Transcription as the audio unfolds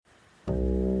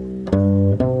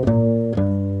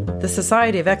The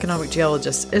Society of Economic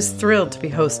Geologists is thrilled to be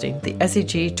hosting the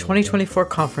SEG 2024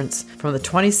 conference from the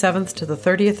 27th to the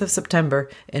 30th of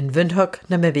September in Windhoek,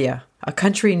 Namibia, a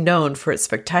country known for its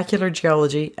spectacular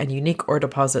geology and unique ore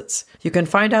deposits. You can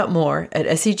find out more at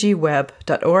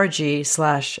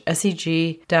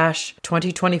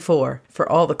segweb.org/SEG-2024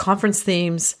 for all the conference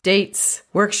themes, dates,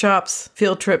 workshops,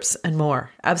 field trips, and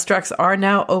more. Abstracts are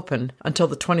now open until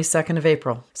the 22nd of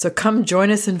April. So come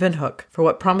join us in Windhoek for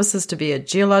what promises to be a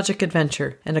geologic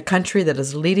adventure in a country that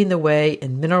is leading the way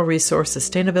in mineral resource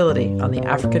sustainability on the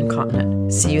African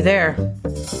continent. See you there.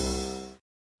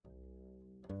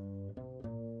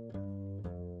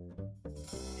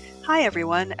 Hi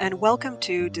everyone, and welcome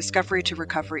to Discovery to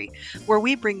Recovery, where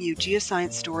we bring you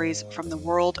geoscience stories from the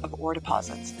world of ore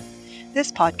deposits. This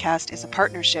podcast is a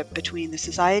partnership between the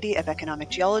Society of Economic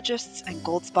Geologists and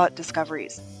Goldspot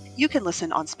Discoveries. You can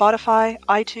listen on Spotify,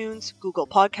 iTunes, Google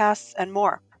Podcasts, and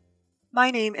more. My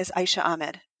name is Aisha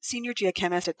Ahmed, Senior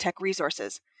Geochemist at Teck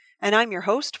Resources, and I'm your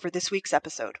host for this week's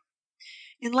episode.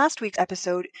 In last week's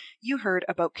episode, you heard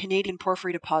about Canadian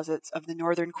porphyry deposits of the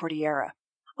Northern Cordillera.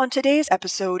 On today's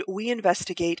episode, we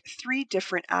investigate three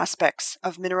different aspects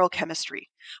of mineral chemistry,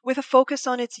 with a focus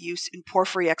on its use in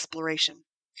porphyry exploration.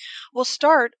 We'll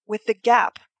start with the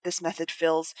gap this method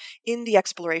fills in the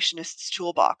explorationist's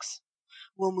toolbox.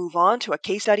 We'll move on to a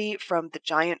case study from the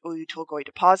giant Oyu Tolgoi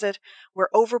deposit, where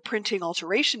overprinting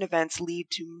alteration events lead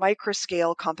to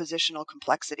microscale compositional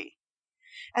complexity.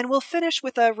 And we'll finish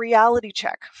with a reality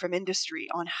check from industry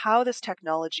on how this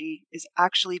technology is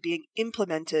actually being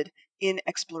implemented in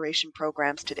exploration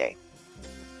programs today.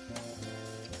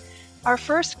 Our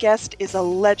first guest is a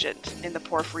legend in the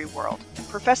porphyry world.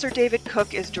 Professor David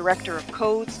Cook is Director of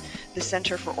CODES, the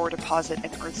Center for Ore Deposit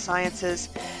and Earth Sciences,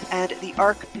 and the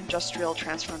ARC Industrial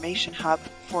Transformation Hub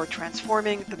for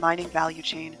transforming the mining value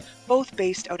chain, both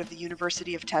based out of the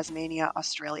University of Tasmania,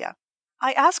 Australia.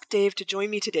 I asked Dave to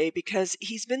join me today because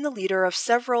he's been the leader of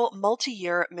several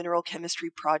multi-year mineral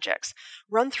chemistry projects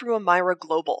run through Amira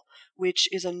Global, which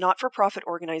is a not-for-profit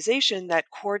organization that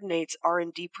coordinates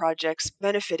R&D projects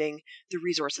benefiting the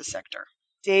resources sector.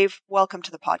 Dave, welcome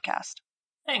to the podcast.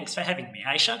 Thanks for having me,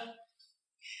 Aisha.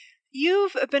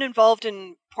 You've been involved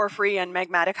in porphyry and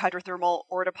magmatic hydrothermal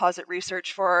ore deposit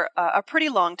research for a pretty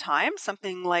long time,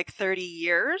 something like 30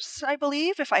 years, I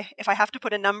believe, if I have to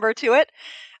put a number to it.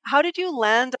 How did you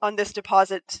land on this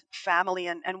deposit family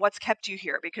and what's kept you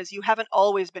here? Because you haven't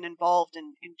always been involved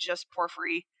in just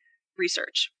porphyry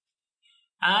research.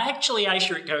 Actually,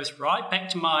 Aisha, it goes right back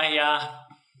to my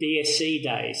BSc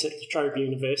days at La Trobe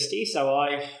University. So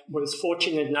I was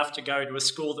fortunate enough to go to a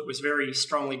school that was very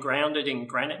strongly grounded in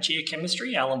granite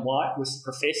geochemistry. Alan White was the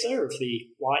professor of the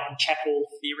White and Chappell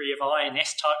theory of I and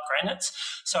S-type granites.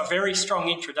 So a very strong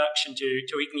introduction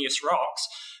to igneous rocks,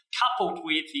 coupled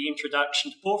with the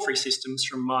introduction to porphyry systems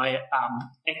from my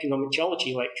economic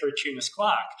geology lecturer, Tunis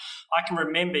Clark. I can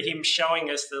remember him showing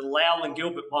us the Lowell and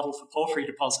Gilbert model for porphyry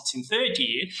deposits in third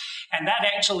year, and that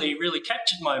actually really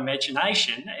captured my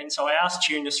imagination. And so I asked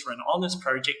Tunis for an honours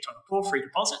project on a porphyry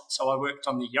deposit. So I worked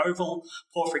on the Yeovil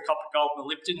porphyry copper gold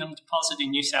molybdenum deposit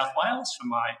in New South Wales for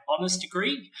my honours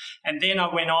degree. And then I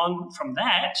went on from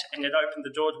that, and it opened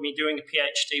the door to me doing a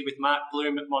PhD with Mark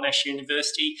Bloom at Monash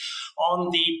University on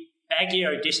the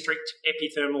Baguio District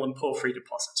epithermal and porphyry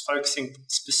deposits, focusing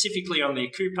specifically on the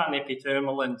Akupan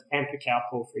epithermal and Ampakau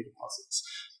porphyry deposits.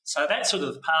 So that's sort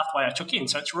of the pathway I took in.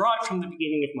 So it's right from the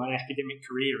beginning of my academic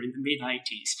career in the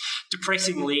mid-80s,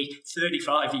 depressingly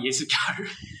 35 years ago.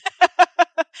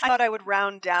 I thought I would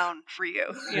round down for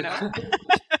you, you know.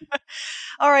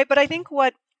 All right, but I think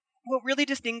what really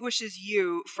distinguishes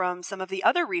you from some of the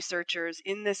other researchers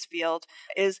in this field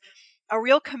is a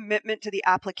real commitment to the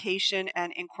application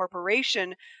and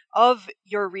incorporation of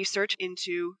your research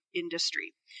into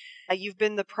industry. You've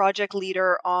been the project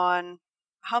leader on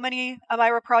how many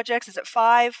Amira projects? Is it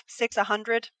 5, 6,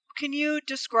 100? Can you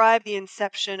describe the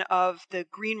inception of the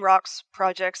Green Rocks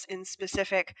projects in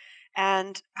specific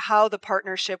and how the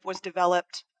partnership was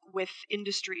developed with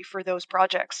industry for those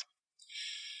projects?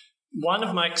 One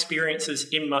of my experiences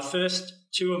in my first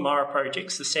two Amira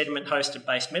projects, the sediment-hosted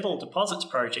base metal deposits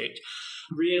project,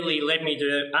 really led me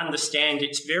to understand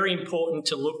it's very important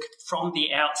to look from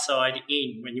the outside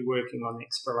in when you're working on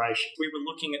exploration. We were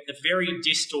looking at the very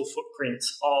distal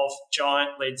footprints of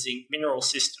giant lead zinc mineral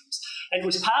systems. And it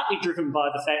was partly driven by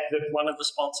the fact that one of the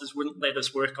sponsors wouldn't let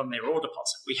us work on their ore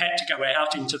deposit. We had to go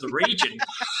out into the region.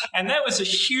 And that was a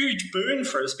huge boon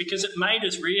for us because it made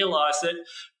us realise that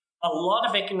A lot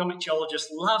of economic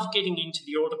geologists love getting into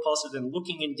the ore deposit and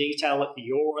looking in detail at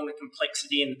the ore and the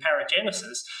complexity and the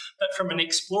paragenesis, but from an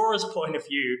explorer's point of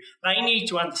view, they need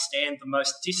to understand the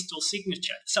most distal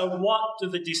signature. So what do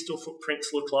the distal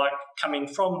footprints look like coming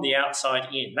from the outside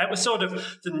in? That was sort of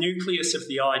the nucleus of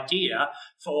the idea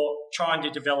for trying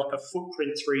to develop a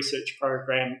footprints research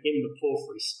program in the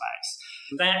porphyry space.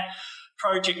 That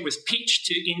project was pitched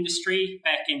to industry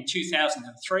back in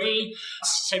 2003.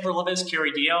 Several of us,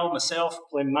 Kerry DL, myself,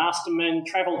 Glenn Masterman,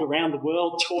 travelled around the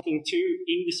world talking to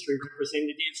industry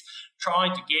representatives,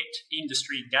 trying to get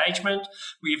industry engagement.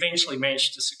 We eventually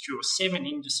managed to secure 7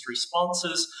 industry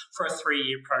sponsors for a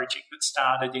 3-year project that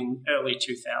started in early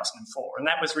 2004. And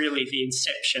that was really the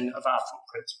inception of our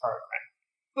Footprints program.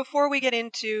 Before we get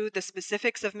into the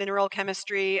specifics of mineral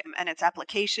chemistry and its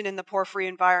application in the porphyry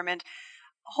environment,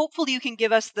 hopefully you can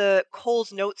give us the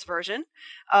Coles Notes version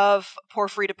of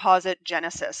porphyry deposit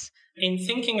genesis. In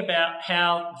thinking about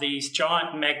how these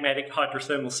giant magmatic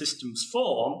hydrothermal systems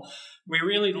form, we're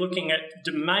really looking at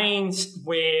domains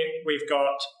where we've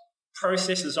got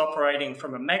processes operating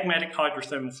from a magmatic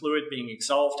hydrothermal fluid being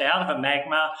exsolved out of a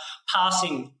magma,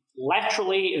 passing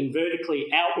laterally and vertically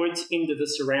outwards into the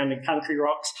surrounding country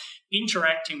rocks,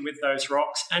 interacting with those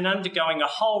rocks and undergoing a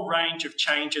whole range of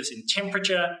changes in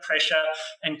temperature, pressure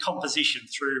and composition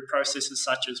through processes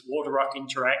such as water-rock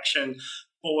interaction,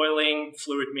 boiling,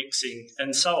 fluid mixing,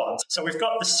 and so on. So we've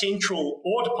got the central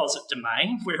ore deposit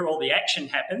domain where all the action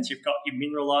happens. You've got your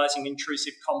mineralising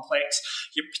intrusive complex,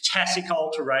 your potassic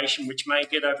alteration, which may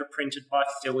get overprinted by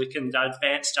phyllic and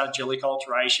advanced argillic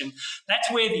alteration. That's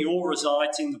where the ore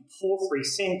resides in the porphyry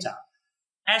centre.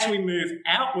 As we move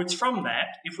outwards from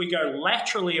that, if we go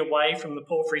laterally away from the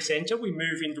porphyry centre, we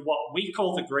move into what we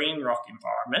call the green rock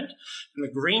environment. And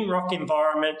the green rock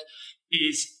environment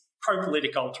is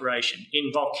propylitic alteration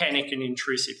in volcanic and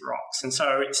intrusive rocks. And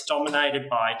so it's dominated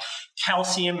by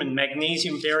calcium and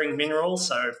magnesium-bearing minerals,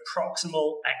 so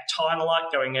proximal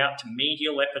actinolite going out to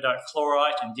medial epidote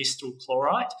chlorite and distal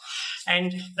chlorite.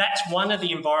 And that's one of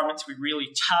the environments we really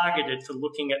targeted for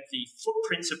looking at the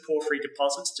footprints of porphyry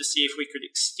deposits to see if we could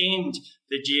extend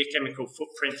the geochemical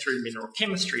footprint through mineral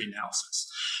chemistry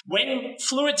analysis. When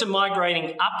fluids are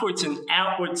migrating upwards and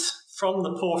outwards from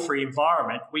the porphyry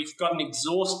environment, we've got an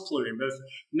exhaust plume of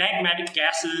magmatic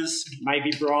gases,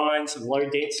 maybe brines and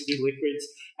low-density liquids,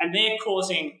 and they're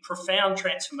causing profound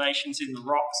transformations in the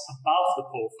rocks above the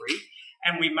porphyry.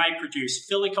 And we may produce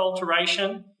phyllic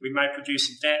alteration, we may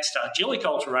produce advanced argillic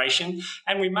alteration,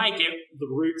 and we may get the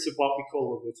roots of what we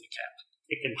call a lithocap.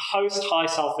 It can host high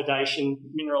sulfidation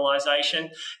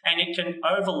mineralisation, and it can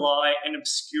overlie and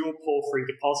obscure porphyry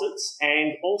deposits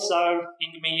and also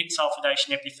intermediate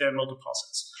sulfidation epithermal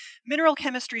deposits. Mineral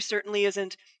chemistry certainly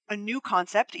isn't a new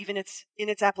concept, even in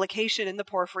its application in the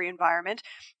porphyry environment.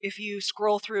 If you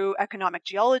scroll through economic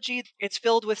geology, it's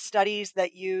filled with studies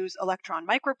that use electron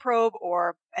microprobe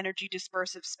or energy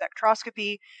dispersive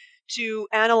spectroscopy to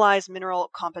analyze mineral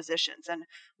compositions. And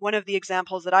one of the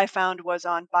examples that I found was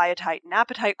on biotite and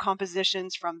apatite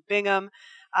compositions from Bingham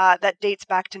that dates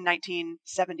back to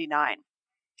 1979.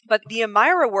 But the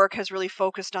Amira work has really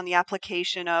focused on the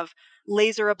application of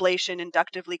laser ablation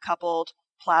inductively coupled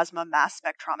plasma mass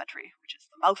spectrometry, which is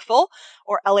the mouthful,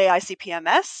 or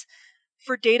LAICPMS,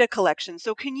 for data collection.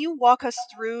 So can you walk us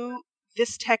through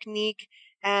this technique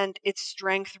and its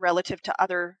strength relative to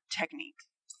other techniques?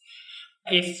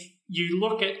 If you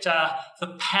look at the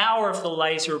power of the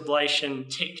laser ablation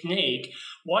technique,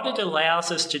 what it allows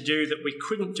us to do that we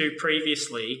couldn't do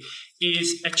previously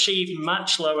is achieve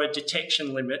much lower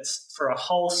detection limits for a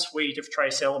whole suite of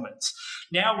trace elements.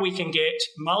 Now we can get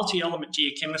multi-element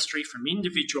geochemistry from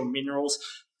individual minerals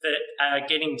that are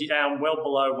getting down well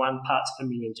below 1 parts per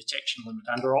million detection limit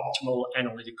under optimal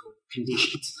analytical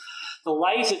conditions. The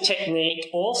laser technique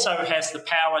also has the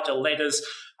power to let us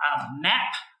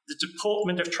map the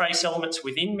deportment of trace elements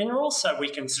within minerals, so we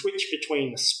can switch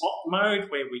between the spot mode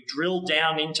where we drill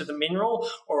down into the mineral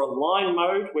or a line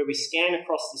mode where we scan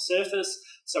across the surface.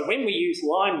 So when we use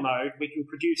line mode, we can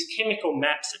produce chemical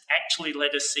maps that actually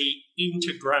let us see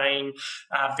inter-grain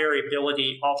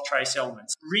variability of trace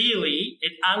elements. Really,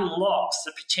 it unlocks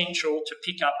the potential to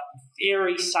pick up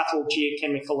very subtle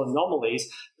geochemical anomalies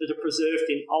that are preserved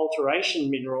in alteration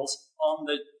minerals on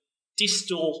the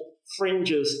distal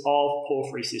fringes of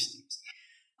porphyry systems.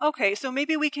 Okay, so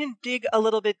maybe we can dig a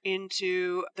little bit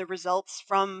into the results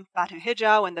from Batu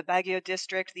Hijau and the Baguio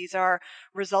district. These are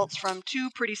results from 2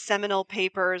 pretty seminal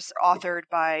papers authored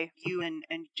by you and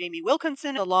Jamie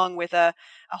Wilkinson, along with a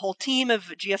whole team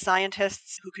of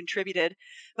geoscientists who contributed.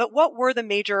 But what were the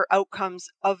major outcomes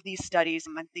of these studies?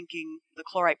 I'm thinking the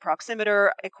chlorite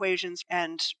proximeter equations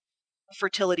and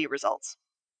fertility results?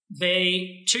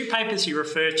 The two papers you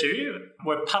refer to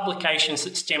were publications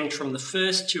that stemmed from the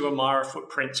first two Amira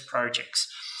Footprints projects.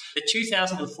 The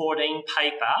 2014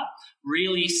 paper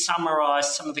really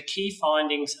summarised some of the key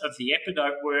findings of the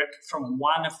EPIDOTE work from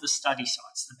one of the study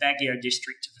sites, the Baguio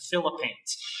district of the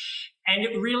Philippines. And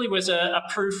it really was a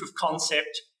proof of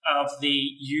concept of the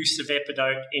use of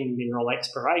EPIDOTE in mineral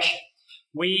exploration.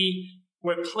 We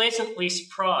were pleasantly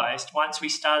surprised once we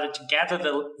started to gather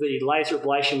the laser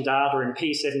ablation data in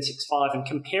P765 and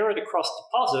compare it across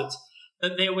deposits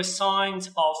that there were signs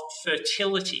of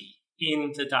fertility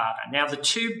in the data. Now, the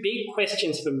two big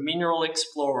questions for mineral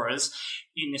explorers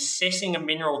in assessing a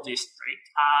mineral district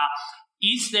are,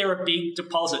 is there a big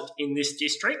deposit in this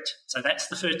district? So that's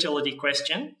the fertility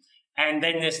question. And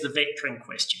then there's the vectoring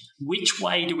question. Which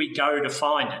way do we go to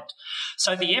find it?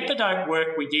 So the EPIDOTE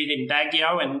work we did in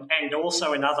Baguio and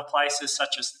also in other places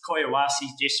such as the Collahuasi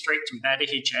district and Batu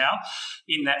Hijau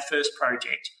in that first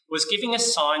project was giving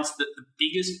us signs that the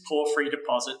biggest porphyry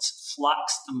deposits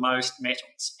flux the most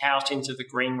metals out into the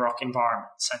green rock environment.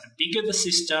 So the bigger the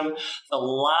system, the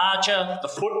larger the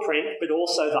footprint, but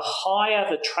also the higher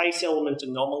the trace element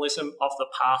anomalism of the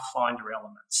pathfinder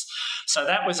elements. So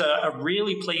that was a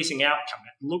really pleasing outcome.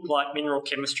 It looked like mineral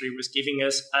chemistry was giving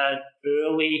us an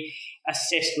early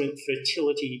assessment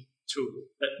fertility tool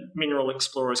that mineral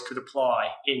explorers could apply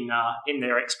in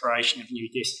their exploration of new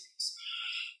districts.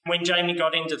 When Jamie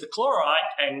got into the chlorite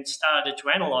and started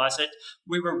to analyse it,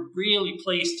 we were really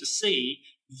pleased to see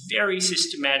very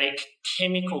systematic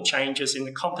chemical changes in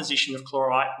the composition of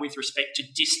chlorite with respect to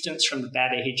distance from the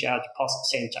Batu Hijau deposit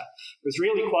centre. It was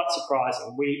really quite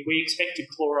surprising. We expected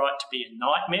chlorite to be a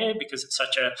nightmare because it's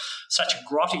such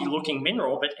a grotty-looking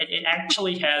mineral, but it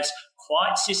actually has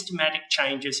quite systematic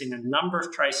changes in a number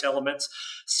of trace elements.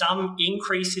 Some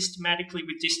increase systematically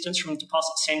with distance from the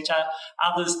deposit centre,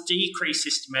 others decrease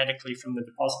systematically from the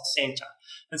deposit centre.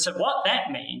 And so what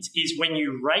that means is when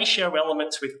you ratio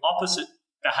elements with opposite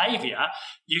behaviour,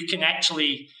 you can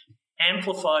actually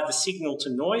amplify the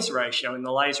signal-to-noise ratio in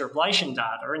the laser ablation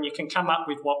data, and you can come up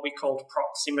with what we called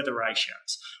proximity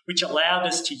ratios, which allowed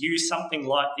us to use something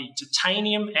like the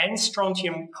titanium and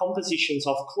strontium compositions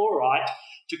of chlorite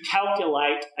to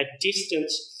calculate a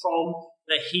distance from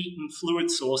the heat and fluid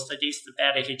source that is the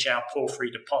Batu Hijau porphyry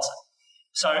deposit.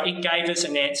 So it gave us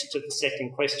an answer to the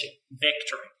second question,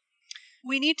 vectoring.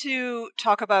 We need to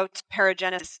talk about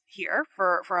paragenesis here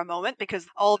for a moment, because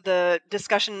all of the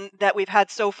discussion that we've had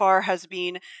so far has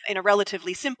been in a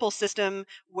relatively simple system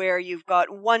where you've got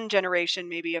one generation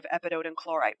maybe of epidote and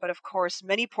chlorite. But of course,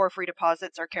 many porphyry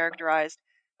deposits are characterized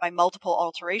by multiple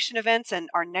alteration events, and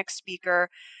our next speaker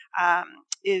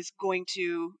is going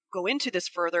to go into this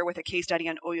further with a case study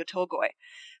on Oyu Tolgoi.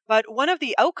 But one of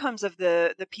the outcomes of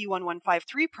the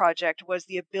P1153 project was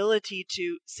the ability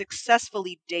to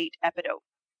successfully date epidote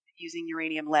using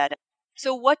uranium lead.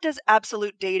 So what does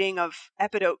absolute dating of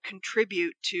epidote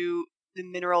contribute to the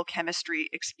mineral chemistry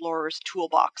explorer's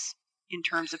toolbox in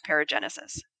terms of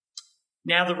paragenesis?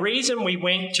 Now, the reason we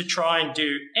went to try and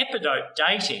do epidote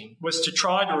dating was to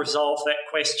try to resolve that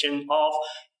question of,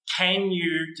 can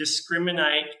you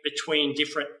discriminate between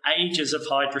different ages of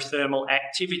hydrothermal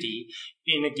activity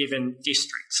in a given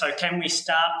district? So can we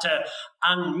start to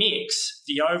unmix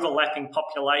the overlapping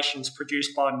populations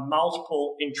produced by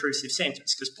multiple intrusive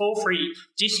centres? Because porphyry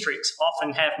districts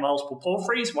often have multiple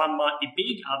porphyries. One might be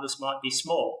big, others might be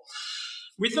small.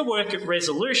 With the work at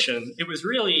Resolution, it was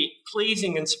really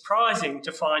pleasing and surprising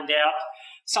to find out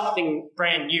something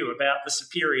brand new about the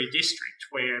Superior district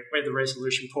where the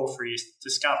Resolution porphyry is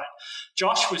discovered.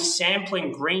 Josh was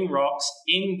sampling green rocks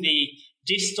in the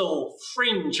distal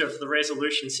fringe of the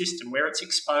Resolution system where it's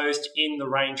exposed in the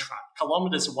range front,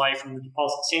 kilometres away from the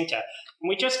deposit centre. And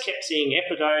we just kept seeing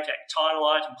epidote,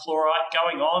 actinolite and chlorite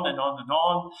going on and on and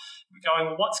on. We're going,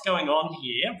 well, what's going on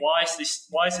here? Why is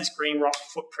this green rock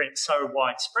footprint so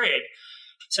widespread?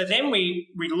 So then we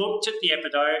looked at the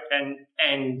epidote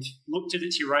and looked at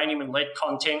its uranium and lead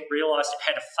content, realised it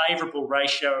had a favourable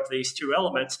ratio of these two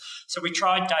elements. So we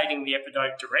tried dating the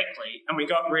epidote directly, and we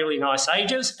got really nice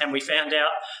ages, and we found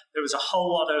out there was a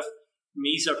whole lot of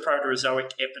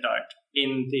Mesoproterozoic epidote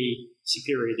in the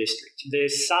Superior district.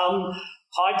 There's some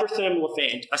hydrothermal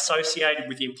event associated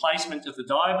with the emplacement of the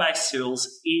diabase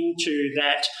sills into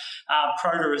that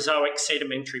Proterozoic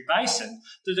sedimentary basin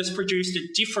that has produced a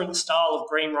different style of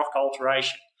green rock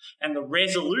alteration. And the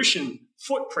Resolution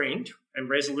footprint, and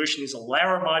Resolution is a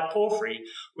laramide porphyry,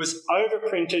 was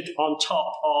overprinted on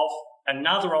top of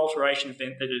another alteration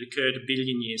event that had occurred 1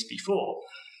 billion years before.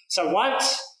 So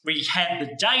once we had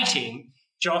the dating,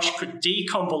 Josh could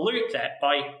deconvolute that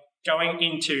by going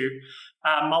into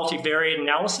multivariate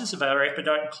analysis of our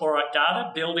epidote and chlorite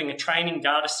data, building a training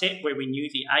data set where we knew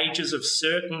the ages of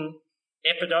certain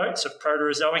epidotes of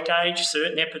Proterozoic age,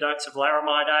 certain epidotes of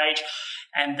Laramide age,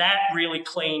 and that really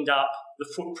cleaned up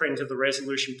the footprint of the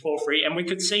resolution porphyry. And we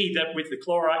could see that with the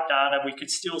chlorite data, we could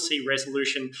still see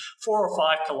resolution 4 or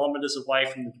 5 kilometres away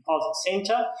from the deposit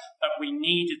centre, but we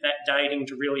needed that dating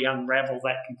to really unravel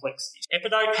that complexity.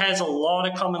 Epidote has a lot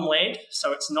of common lead,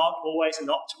 so it's not always an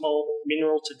optimal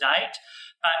mineral to date.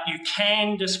 But you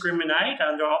can discriminate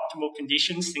under optimal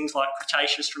conditions, things like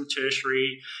Cretaceous from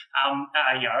Tertiary,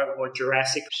 or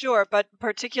Jurassic. Sure, but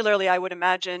particularly I would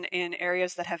imagine in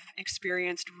areas that have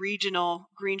experienced regional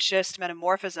green schist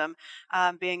metamorphism,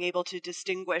 being able to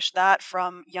distinguish that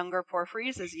from younger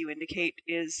porphyries, as you indicate,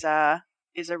 is a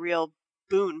real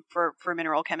boon for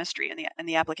mineral chemistry and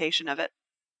the application of it.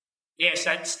 Yes,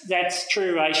 that's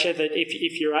true, Aisha, that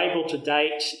if you're able to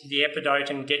date the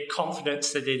epidote and get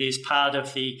confidence that it is part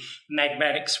of the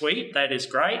magmatic suite, that is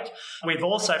great. We've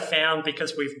also found,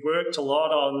 because we've worked a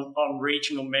lot on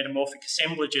regional metamorphic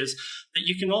assemblages, that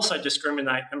you can also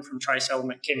discriminate them from trace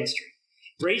element chemistry.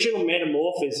 Regional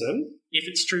metamorphism, if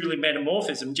it's truly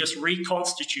metamorphism, just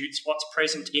reconstitutes what's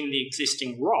present in the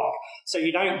existing rock. So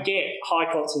you don't get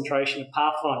high concentration of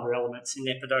pathfinder elements in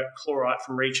epidote chlorite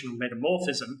from regional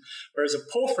metamorphism, whereas a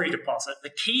porphyry deposit,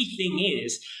 the key thing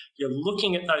is you're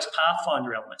looking at those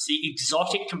pathfinder elements, the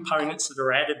exotic components that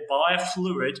are added by a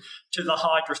fluid to the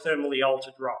hydrothermally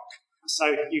altered rock. So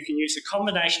you can use a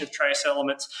combination of trace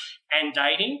elements and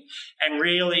dating, and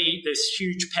really there's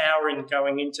huge power in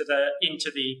going into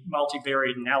the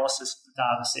multivariate analysis of the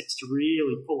data sets to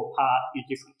really pull apart your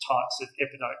different types of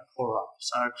epidote and chlorite.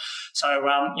 So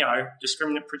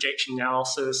discriminant projection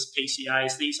analysis,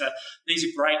 PCAs, these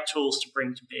are great tools to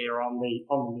bring to bear on the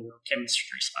mineral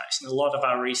chemistry space, and a lot of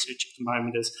our research at the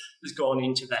moment has gone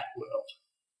into that world.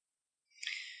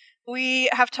 We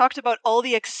have talked about all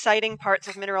the exciting parts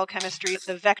of mineral chemistry,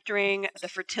 the vectoring, the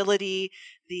fertility,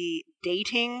 the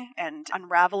dating and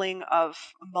unraveling of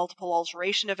multiple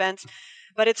alteration events,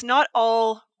 but it's not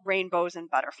all rainbows and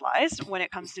butterflies when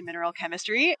it comes to mineral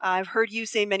chemistry. I've heard you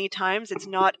say many times it's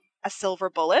not a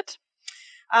silver bullet.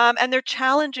 And there are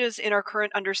challenges in our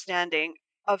current understanding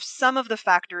of some of the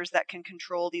factors that can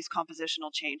control these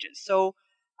compositional changes. So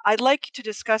I'd like to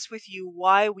discuss with you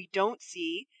why we don't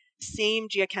see same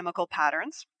geochemical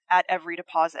patterns at every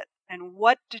deposit, and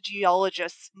what do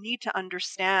geologists need to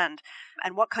understand,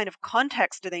 and what kind of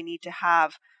context do they need to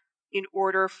have in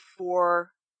order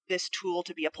for this tool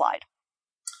to be applied?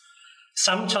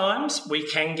 Sometimes we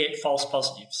can get false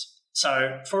positives.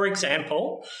 So, for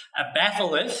example, a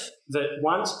batholith that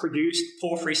once produced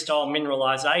porphyry-style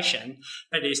mineralization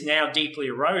but is now deeply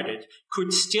eroded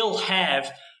could still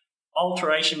have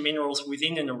alteration minerals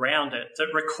within and around it that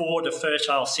record a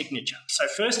fertile signature. So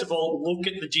first of all, look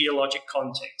at the geologic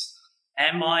context.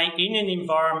 Am I in an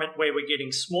environment where we're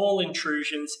getting small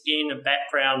intrusions in a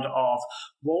background of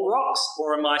wall rocks,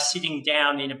 or am I sitting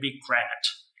down in a big granite?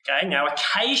 Okay, now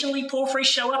occasionally porphyries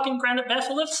show up in granite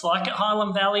batholiths, like at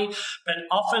Highland Valley, but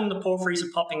often the porphyries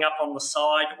are popping up on the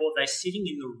side or they're sitting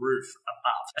in the roof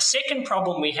above. A second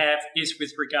problem we have is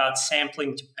with regards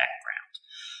sampling to background.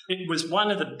 It was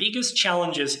one of the biggest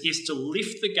challenges is to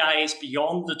lift the gaze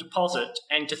beyond the deposit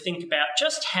and to think about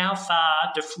just how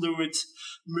far do fluids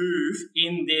move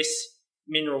in this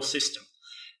mineral system.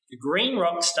 The green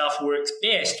rock stuff works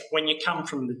best when you come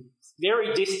from the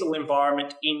very distal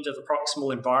environment into the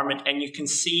proximal environment and you can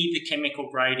see the chemical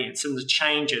gradients and the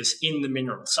changes in the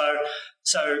mineral.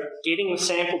 So getting the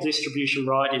sample distribution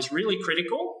right is really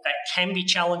critical. That can be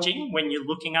challenging when you're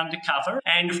looking undercover.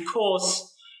 And of course,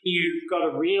 you've got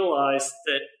to realise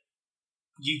that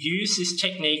you use this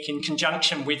technique in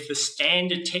conjunction with the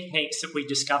standard techniques that we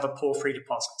discover porphyry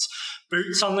deposits.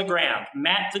 Boots on the ground,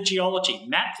 map the geology,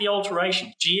 map the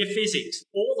alteration, geophysics.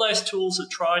 All those tools are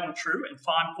tried and true and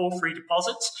find porphyry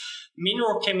deposits.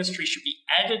 Mineral chemistry should be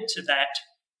added to that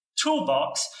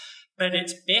toolbox, but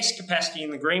its best capacity in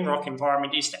the green rock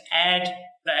environment is to add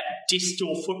that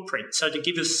distal footprint, so to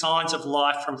give us signs of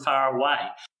life from far away.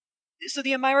 So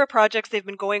the Amira projects, they've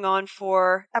been going on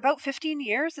for about 15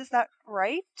 years, is that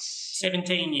right?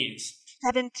 17 years.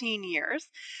 17 years.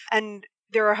 And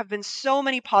there have been so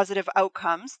many positive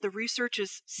outcomes. The research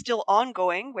is still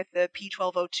ongoing with the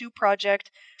P1202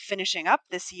 project finishing up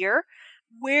this year.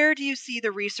 Where do you see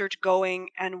the research going,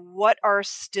 and what are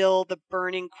still the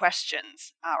burning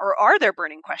questions? Or are there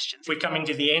burning questions? We're coming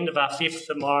to the end of our 5th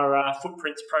Amira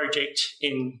Footprints project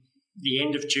in the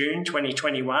end of June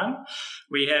 2021.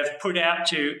 We have put out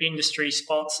to industry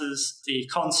sponsors the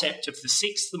concept of the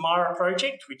sixth Amira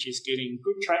project, which is getting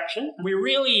good traction. We're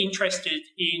really interested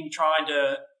in trying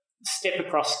to step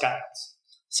across scales.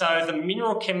 So the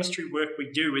mineral chemistry work we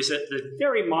do is at the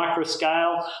very micro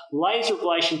scale. Laser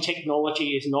ablation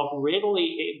technology is not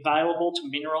readily available to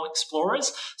mineral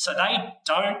explorers, so they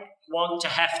don't want to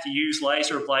have to use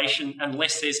laser ablation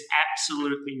unless there's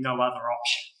absolutely no other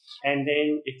option. And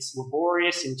then it's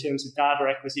laborious in terms of data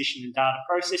acquisition and data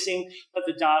processing, but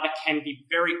the data can be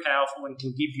very powerful and can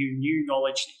give you new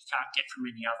knowledge that you can't get from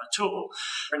any other tool.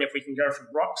 And if we can go from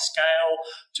rock scale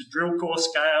to drill core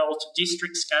scale to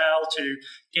district scale to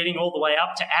getting all the way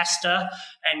up to ASTA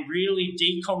and really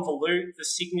deconvolute the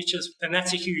signatures, then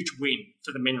that's a huge win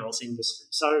for the minerals industry.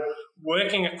 So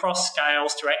working across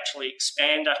scales to actually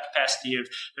expand our capacity of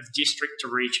district to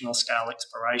regional scale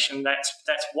exploration, that's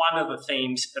one of the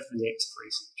themes of the next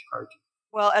research project.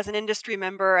 Well, as an industry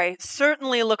member, I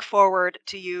certainly look forward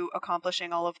to you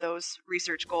accomplishing all of those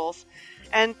research goals.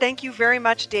 And thank you very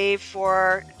much, Dave,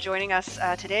 for joining us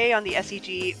today on the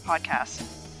SEG podcast.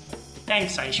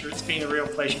 Thanks, Aisha. It's been a real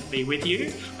pleasure to be with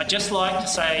you. I'd just like to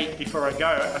say, before I go,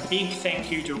 a big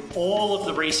thank you to all of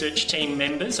the research team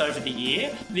members over the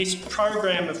year. This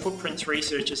program of Footprints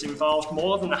research has involved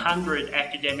more than 100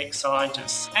 academic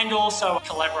scientists and also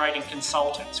collaborating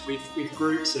consultants with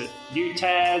groups at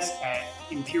UTAS, at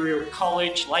Imperial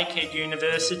College, Lakehead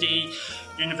University,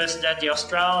 Universidad de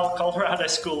Austral, Colorado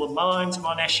School of Mines,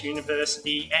 Monash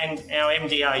University, and our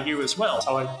MDRU as well.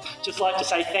 So I'd just like to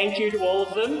say thank you to all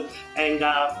of them, and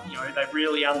they've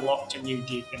really unlocked a new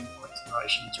deep chemical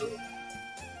exploration tool.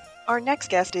 Our next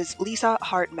guest is Lisa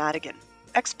Hart-Madigan,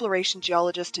 exploration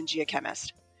geologist and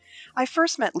geochemist. I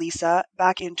first met Lisa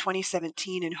back in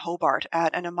 2017 in Hobart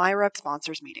at an Amira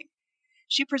sponsors meeting.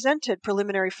 She presented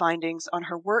preliminary findings on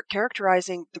her work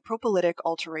characterizing the propylitic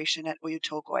alteration at Oyu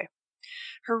Tolgoi.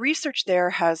 Her research there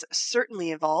has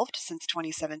certainly evolved since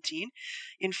 2017.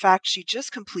 In fact, she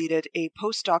just completed a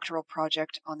postdoctoral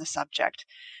project on the subject,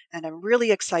 and I'm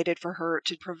really excited for her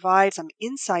to provide some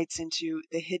insights into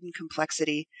the hidden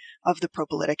complexity of the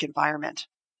propylitic environment.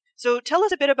 So tell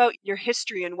us a bit about your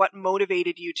history and what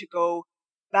motivated you to go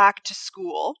back to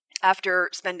school after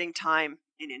spending time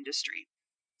in industry.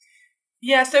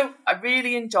 Yeah, so I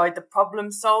really enjoyed the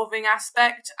problem-solving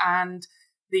aspect and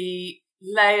the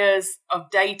layers of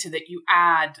data that you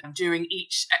add during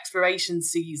each exploration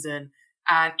season.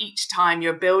 And each time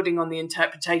you're building on the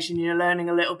interpretation, you're learning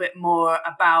a little bit more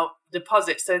about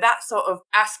deposits. So that sort of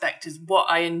aspect is what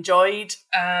I enjoyed,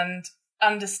 and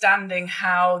understanding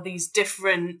how these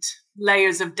different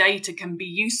layers of data can be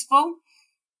useful.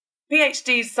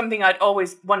 PhD is something I'd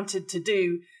always wanted to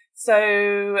do.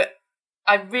 So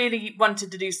I really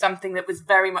wanted to do something that was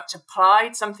very much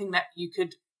applied, something that you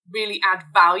could really add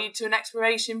value to an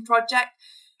exploration project.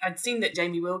 I'd seen that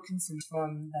Jamie Wilkinson,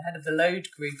 from the head of the Lode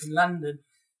Group in London,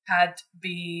 had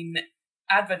been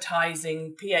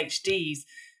advertising PhDs.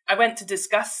 I went to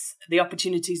discuss the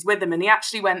opportunities with him, and he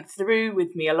actually went through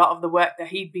with me a lot of the work that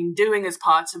he'd been doing as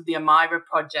part of the Amira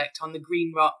project on the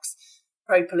Green Rocks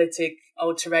propylitic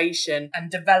alteration,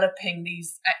 and developing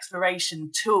these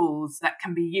exploration tools that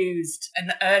can be used in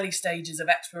the early stages of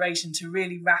exploration to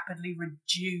really rapidly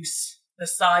reduce the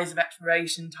size of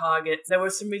exploration targets. There were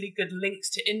some really good links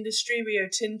to industry. Rio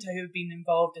Tinto, who've been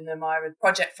involved in the Amira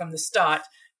project from the start,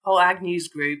 Paul Agnew's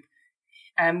group,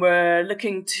 and we're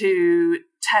looking to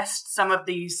test some of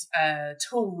these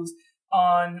tools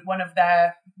on one of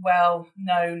their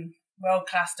well-known,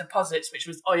 world-class deposits, which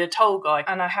was Oyu Tolgoi.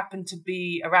 And I happened to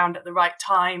be around at the right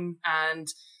time and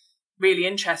really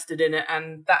interested in it,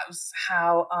 and that was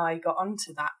how I got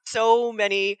onto that. So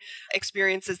many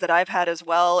experiences that I've had as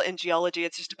well in geology.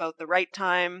 It's just about the right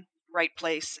time, right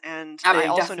place, and I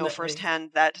also know firsthand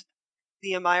that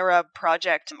the Amira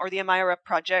project or the Amira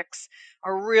projects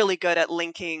are really good at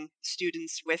linking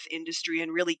students with industry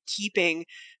and really keeping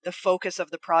the focus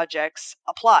of the projects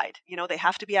applied. You know, they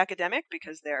have to be academic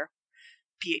because they're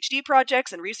PhD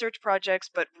projects and research projects,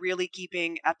 but really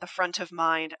keeping at the front of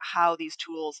mind how these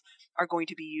tools are going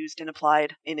to be used and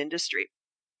applied in industry.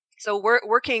 So we're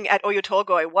working at Oyu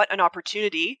Tolgoi. What an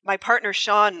opportunity. My partner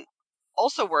Sean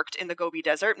also worked in the Gobi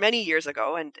Desert many years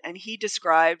ago, and he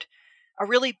described a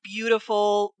really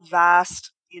beautiful, vast,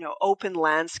 open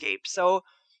landscape. So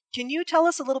can you tell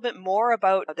us a little bit more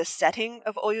about the setting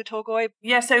of Oyu Tolgoi?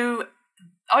 Yeah, so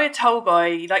Oyu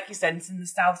Tolgoi, like you said, is in the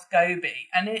South Gobi,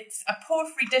 and it's a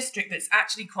porphyry district that's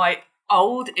actually quite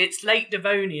old. It's late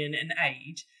Devonian in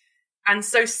age. And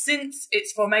so since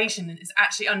its formation, it's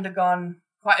actually undergone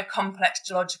quite a complex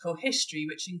geological history,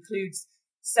 which includes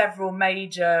several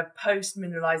major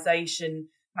post-mineralization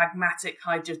magmatic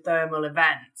hydrothermal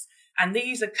events. And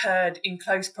these occurred in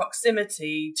close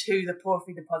proximity to the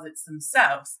porphyry deposits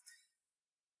themselves.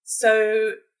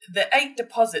 So the 8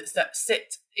 deposits that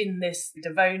sit in this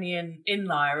Devonian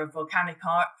inlier of volcanic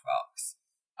arc rocks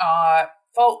are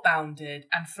fault-bounded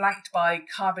and flanked by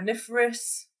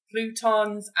Carboniferous,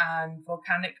 plutons, and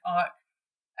volcanic arc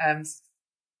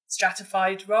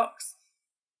stratified rocks.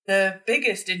 The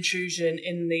biggest intrusion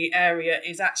in the area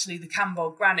is actually the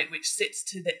Cambodge granite, which sits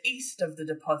to the east of the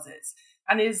deposits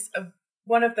and is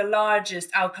one of the largest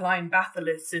alkaline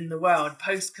batholiths in the world,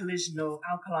 post-collisional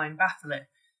alkaline batholith.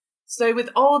 So with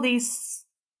all these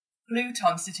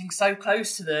plutons sitting so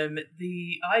close to them,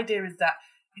 the idea is that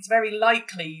it's very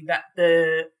likely that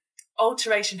the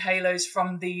alteration halos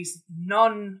from these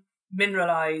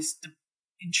non-mineralized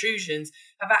intrusions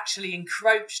have actually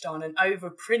encroached on and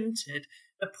overprinted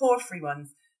the porphyry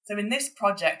ones. So in this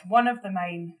project, one of the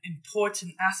main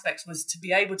important aspects was to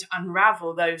be able to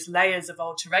unravel those layers of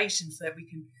alteration so that we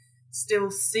can still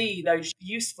see those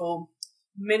useful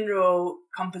mineral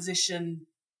composition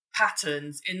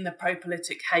patterns in the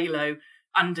propylitic halo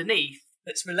underneath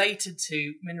that's related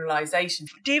to mineralization.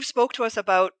 Dave spoke to us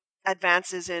about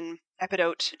advances in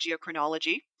epidote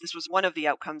geochronology. This was one of the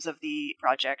outcomes of the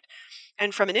project.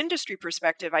 And from an industry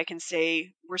perspective, I can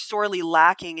say we're sorely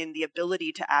lacking in the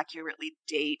ability to accurately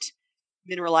date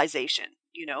mineralization,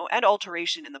 and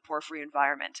alteration in the porphyry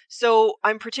environment. So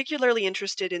I'm particularly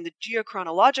interested in the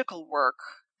geochronological work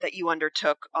that you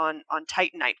undertook on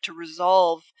titanite to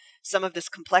resolve some of this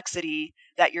complexity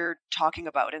that you're talking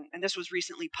about. And this was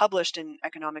recently published in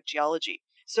Economic Geology.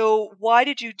 So why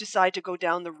did you decide to go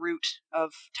down the route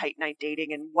of titanite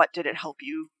dating, and what did it help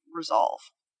you resolve?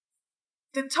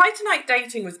 The titanite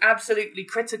dating was absolutely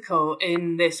critical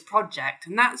in this project,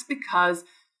 and that's because,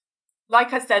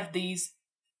 like I said, these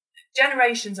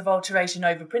generations of alteration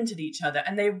overprinted each other,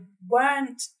 and they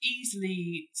weren't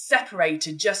easily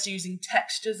separated just using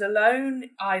textures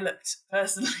alone. I looked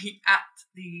personally at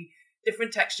the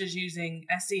different textures using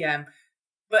SEM,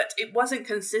 but it wasn't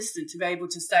consistent to be able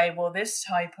to say, well, this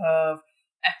type of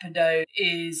epidote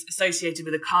is associated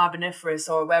with a Carboniferous,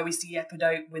 or where we see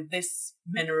epidote with this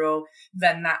mineral,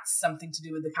 then that's something to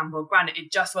do with the Cambodge granite.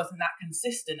 It just wasn't that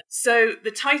consistent. So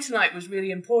the titanite was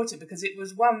really important because it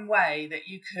was one way that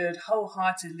you could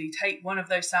wholeheartedly take one of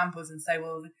those samples and say,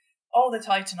 well, all the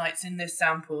titanites in this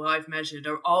sample I've measured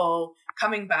are all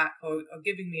coming back or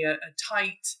giving me a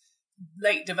tight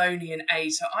late Devonian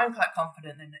age. So I'm quite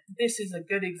confident that this is a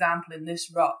good example in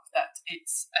this rock that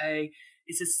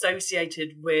it's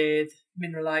associated with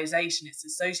mineralization. It's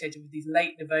associated with these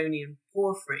late Devonian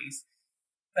porphyries.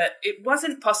 But it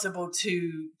wasn't possible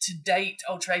to date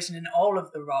alteration in all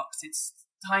of the rocks. It's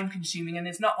time consuming, and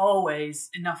there's not always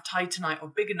enough titanite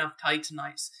or big enough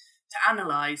titanites to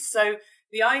analyze. So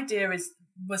the idea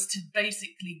was to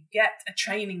basically get a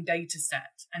training data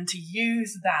set and to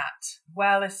use that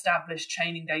well-established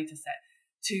training data set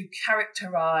to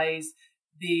characterize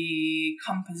the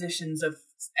compositions of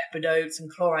epidotes and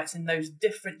chlorites in those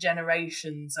different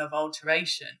generations of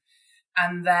alteration,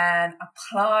 and then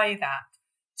apply that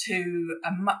to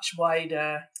a much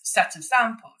wider set of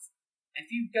samples.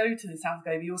 If you go to the South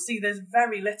Gobi, you'll see there's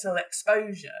very little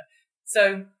exposure.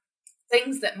 So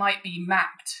things that might be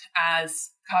mapped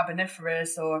as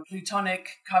Carboniferous or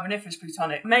Carboniferous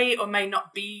plutonic may or may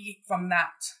not be from that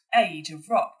age of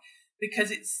rock, because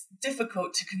it's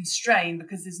difficult to constrain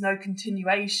because there's no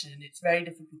continuation. It's very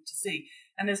difficult to see.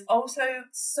 And there's also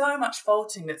so much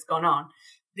faulting that's gone on.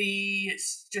 The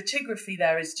stratigraphy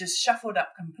there is just shuffled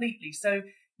up completely. So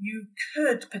you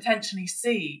could potentially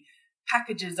see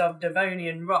packages of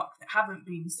Devonian rock that haven't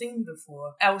been seen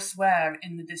before elsewhere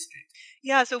in the district.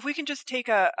 Yeah, so if we can just take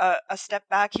a step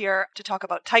back here to talk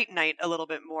about titanite a little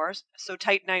bit more. So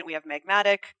titanite, we have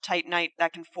magmatic titanite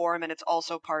that can form, and it's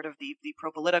also part of the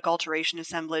propylitic alteration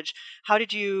assemblage. How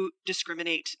did you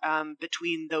discriminate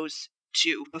between those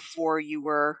two before you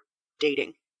were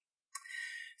dating?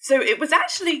 So it was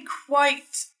actually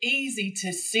quite easy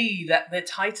to see that the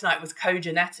titanite was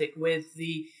cogenetic with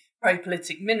the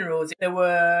propylitic minerals. There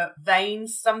were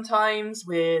veins sometimes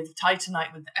with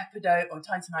titanite with the epidote or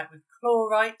titanite with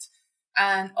chlorite.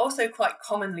 And also quite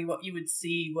commonly what you would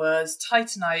see was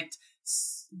titanite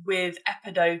with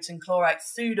epidote and chlorite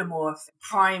pseudomorph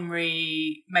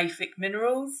primary mafic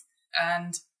minerals.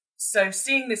 And so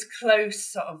seeing this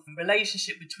close sort of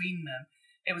relationship between them,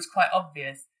 it was quite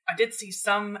obvious. I did see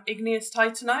some igneous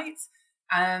titanites,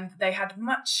 and they had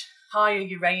much higher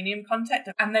uranium content,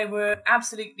 and they were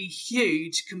absolutely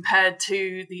huge compared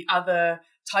to the other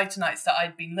titanites that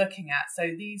I'd been looking at. So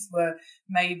these were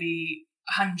maybe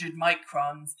 100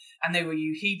 microns and they were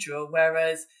euhedral,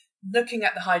 whereas looking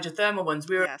at the hydrothermal ones,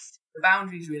 we were the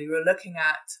boundaries really. We were looking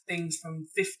at things from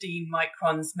 15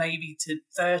 microns maybe to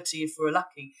 30 if we're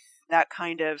lucky. That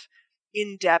kind of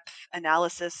in-depth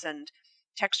analysis and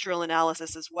textural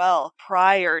analysis as well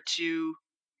prior to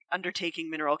undertaking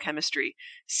mineral chemistry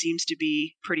seems to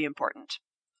be pretty important.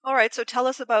 All right, so tell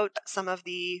us about some of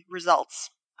the results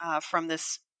from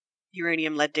this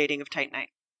uranium lead dating of titanite.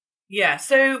 Yeah,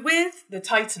 so with the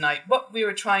titanite, what we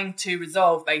were trying to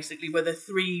resolve basically were the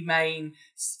three main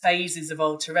phases of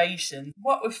alteration.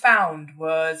 What we found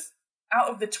was out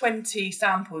of the 20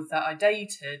 samples that I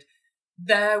dated,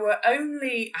 there were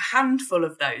only a handful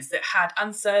of those that had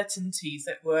uncertainties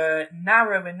that were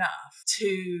narrow enough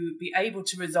to be able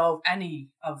to resolve any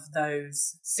of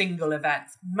those single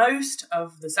events. Most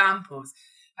of the samples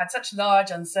had such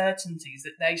large uncertainties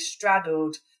that they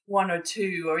straddled one or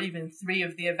two or even three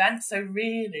of the events, so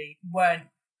really weren't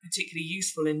particularly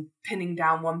useful in pinning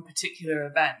down one particular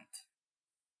event.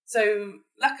 So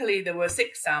luckily there were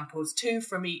 6 samples, 2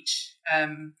 from each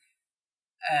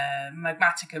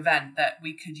magmatic event that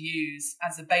we could use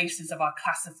as a basis of our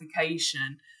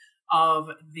classification of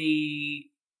the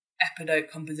epidote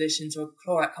compositions or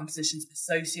chlorite compositions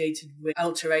associated with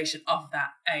alteration of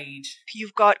that age.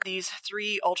 You've got these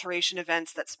 3 alteration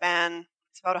events that span,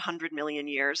 it's about 100 million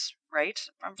years, right?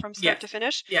 From start to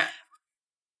finish? Yeah.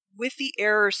 With the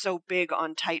error so big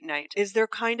on titanite, is there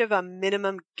kind of a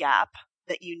minimum gap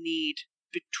that you need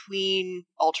between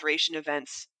alteration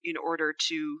events in order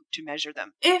to measure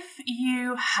them? If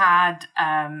you had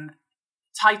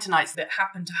titanites that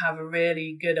happened to have a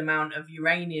really good amount of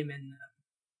uranium in them,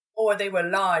 or they were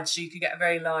large, so you could get a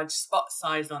very large spot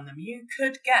size on them, you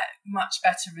could get much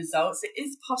better results. It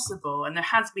is possible, and there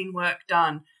has been work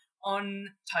done on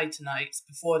titanites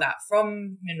before that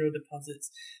from mineral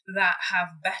deposits that have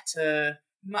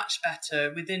much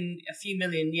better, within a few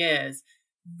million years,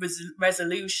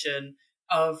 resolution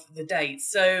of the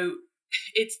dates. So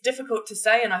it's difficult to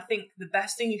say, and I think the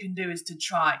best thing you can do is to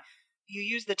try. You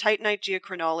use the titanite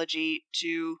geochronology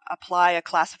to apply a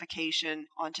classification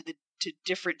onto to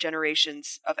different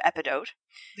generations of epidote.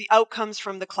 The outcomes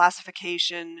from the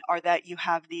classification are that you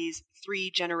have these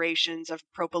 3 generations of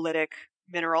propylitic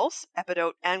minerals,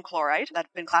 epidote and chlorite, that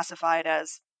have been classified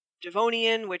as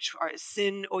Devonian, which are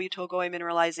Syn Oyu-Tolgoi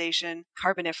mineralization,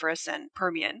 Carboniferous, and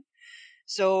Permian.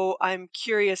 So I'm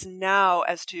curious now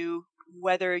as to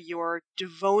whether your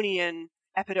Devonian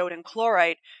epidote and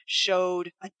chlorite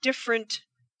showed a different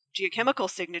geochemical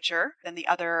signature than the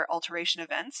other alteration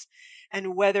events,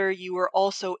 and whether you were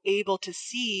also able to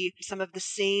see some of the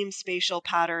same spatial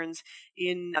patterns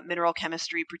in mineral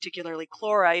chemistry, particularly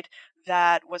chlorite,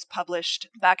 that was published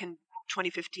back in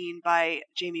 2015 by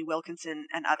Jamie Wilkinson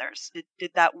and others.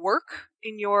 Did that work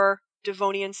in your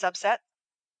Devonian subset?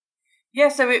 Yeah,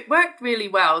 so it worked really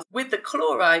well. With the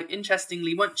chlorite,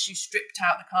 interestingly, once you stripped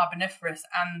out the Carboniferous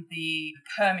and the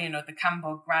Permian or the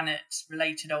Cambog granite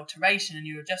related alteration and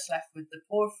you were just left with the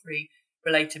porphyry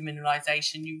related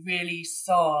mineralization, you really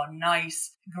saw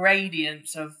nice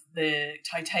gradients of the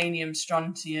titanium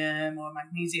strontium or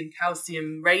magnesium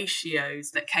calcium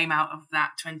ratios that came out of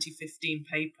that 2015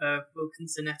 paper,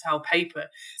 Wilkinson et al. Paper.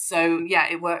 So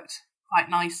yeah, it worked quite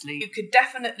nicely. You could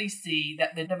definitely see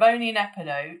that the Devonian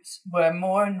epidotes were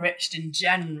more enriched in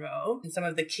general in some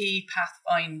of the key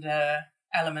pathfinder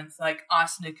elements like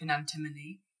arsenic and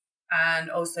antimony, and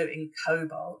also in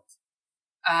cobalt.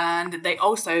 And they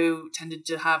also tended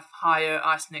to have higher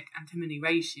arsenic antimony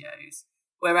ratios,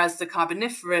 whereas the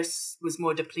Carboniferous was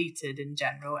more depleted in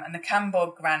general, and the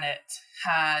Cambog granite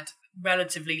had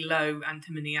relatively low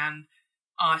antimony and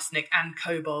arsenic and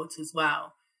cobalt as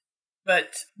well.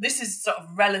 But this is sort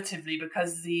of relatively,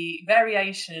 because the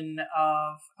variation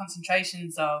of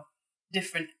concentrations of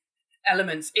different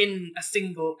elements in a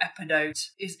single epidote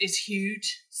is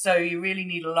huge. So you really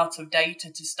need a lot of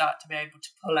data to start to be able to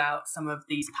pull out some of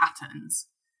these patterns.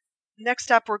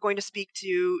 Next up, we're going to speak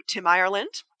to Tim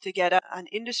Ireland to get an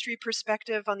industry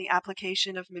perspective on the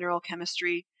application of mineral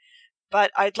chemistry. But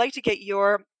I'd like to get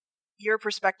your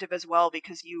perspective as well,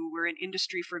 because you were in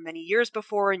industry for many years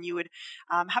before, and you would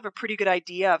have a pretty good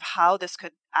idea of how this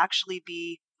could actually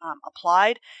be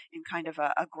applied in kind of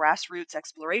a grassroots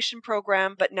exploration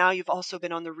program. But now you've also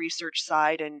been on the research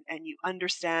side, and you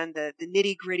understand the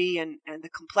nitty gritty and the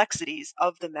complexities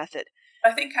of the method.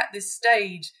 I think at this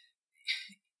stage,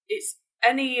 it's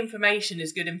any information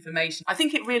is good information. I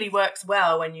think it really works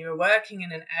well when you're working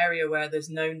in an area where there's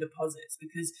known deposits,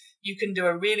 because you can do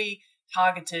a really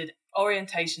targeted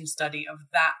orientation study of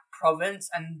that province,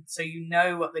 and so you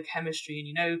know what the chemistry and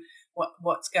you know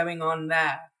what's going on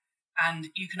there. And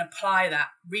you can apply that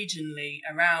regionally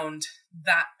around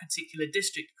that particular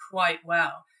district quite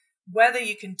well. Whether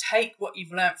you can take what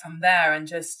you've learnt from there and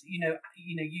just,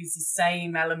 use the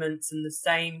same elements and the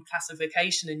same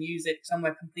classification and use it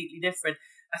somewhere completely different,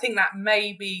 I think that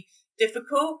may be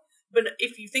difficult. But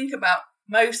if you think about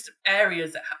most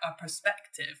areas that are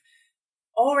prospective,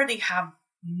 already have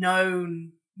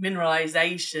known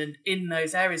mineralization in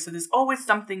those areas. So there's always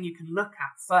something you can look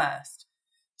at first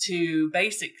to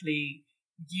basically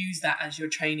use that as your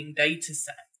training data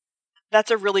set.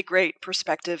 That's a really great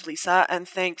perspective, Lisa, and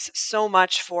thanks so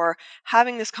much for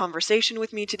having this conversation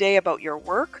with me today about your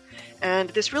work and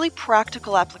this really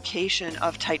practical application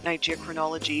of Titanite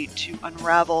geochronology to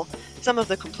unravel some of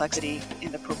the complexity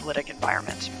in the propolitic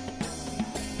environment.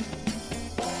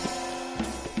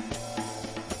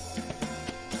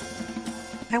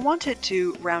 I wanted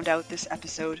to round out this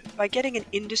episode by getting an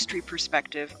industry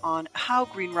perspective on how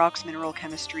Green Rock's mineral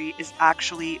chemistry is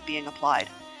actually being applied.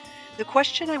 The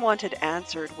question I wanted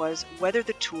answered was whether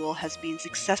the tool has been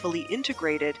successfully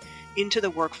integrated into the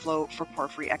workflow for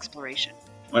porphyry exploration.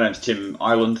 My name's Tim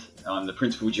Ireland. I'm the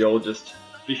Principal Geologist,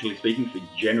 officially speaking, for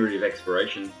generative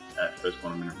exploration at First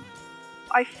Quantum Minerals.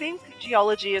 I think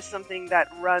geology is something that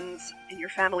runs in your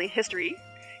family history.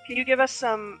 Can you give us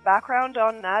some background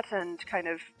on that and kind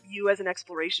of you as an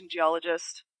exploration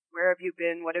geologist? Where have you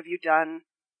been? What have you done?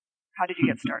 How did you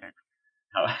get started?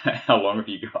 How long have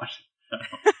you got?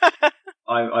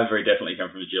 I very definitely come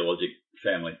from a geologic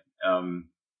family.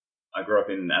 I grew up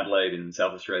in Adelaide in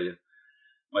South Australia.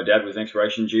 My dad was an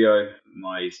exploration geo.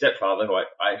 My stepfather, who I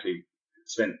actually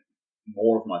spent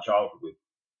more of my childhood with,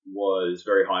 was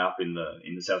very high up in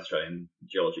the South Australian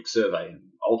Geologic Survey and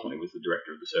ultimately was the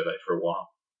director of the survey for a while.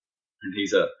 And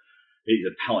he's a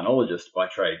palynologist by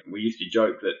trade. We used to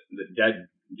joke that Dad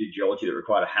did geology that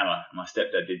required a hammer, and my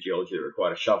stepdad did geology that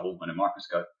required a shovel and a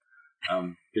microscope.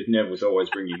 Because Nev was always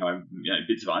bringing home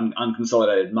bits of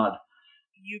unconsolidated mud.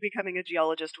 You becoming a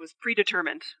geologist was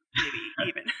predetermined,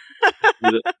 maybe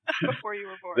even before you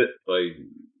were born. But I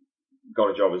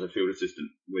got a job as a field assistant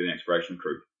with an exploration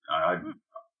crew.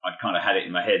 I'd kind of had it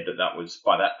in my head that was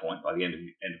by that point, by the end of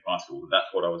high school,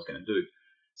 that's what I was going to do.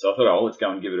 So I thought, let's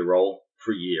go and give it a roll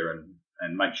for a year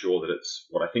and make sure that it's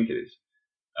what I think it is.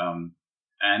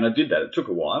 And I did that. It took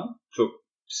a while. It took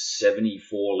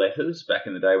 74 letters back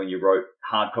in the day when you wrote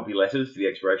hard copy letters to the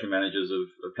exploration managers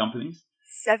of companies.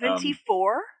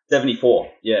 74?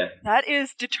 74, yeah. That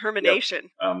is determination.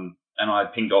 Yep. And I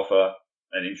pinged off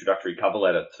an introductory cover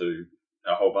letter to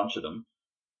a whole bunch of them.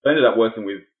 I ended up working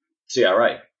with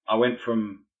CRA. I went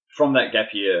from that gap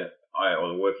year, or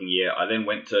the working year, I then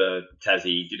went to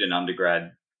Tassie, did an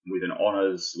undergrad with an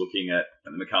honours looking at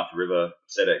the McArthur River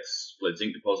SEDEX lead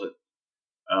zinc deposit.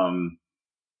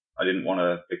 I didn't want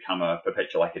to become a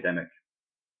perpetual academic.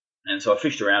 And so I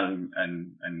fished around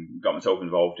and got myself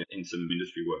involved in some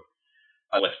industry work.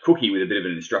 I left Cookie with a bit of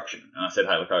an instruction. And I said,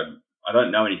 hey, look, I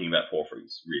don't know anything about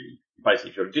porphyries, really.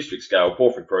 Basically, if you're a district scale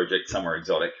porphyry project somewhere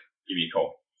exotic, give me a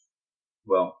call.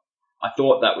 Well, I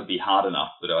thought that would be hard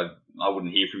enough, but I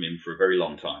wouldn't hear from him for a very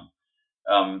long time.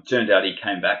 Turned out he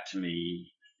came back to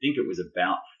me, I think it was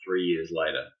about 3 years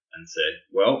later, and said,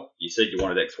 well, you said you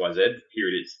wanted XYZ, here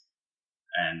it is.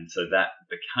 And so that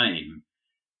became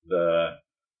the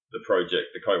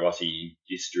project, the Kaiwasi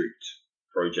district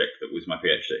project that was my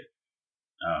PhD.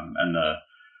 And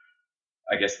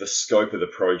I guess the scope of the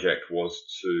project was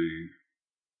to,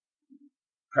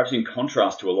 perhaps in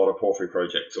contrast to a lot of porphyry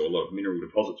projects or a lot of mineral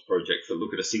deposits projects that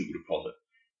look at a single deposit,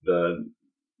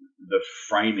 the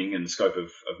framing and the scope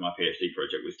of my PhD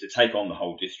project was to take on the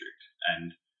whole district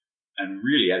and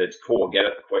really at its core get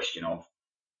at the question of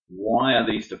why are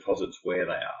these deposits where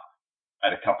they are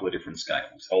at a couple of different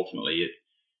scales. Ultimately,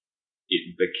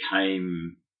 it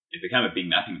became a big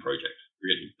mapping project,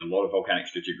 really. A lot of volcanic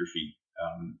stratigraphy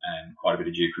and quite a bit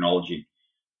of geochronology,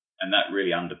 and that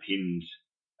really underpinned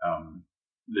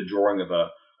the drawing of a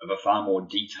far more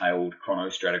detailed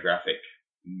chronostratigraphic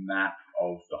map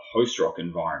of the host rock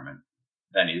environment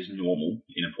than is normal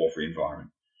in a porphyry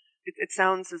environment. It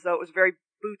sounds as though it was very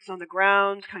boots on the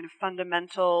ground, kind of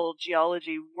fundamental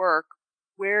geology work.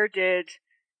 Where did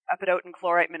epidote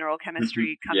chlorite mineral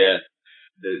chemistry come in?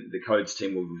 The codes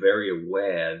team were very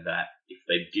aware that if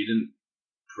they didn't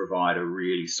provide a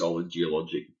really solid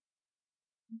geologic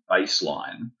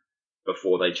baseline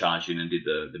before they charged in and did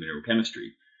the mineral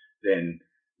chemistry, then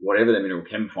whatever the mineral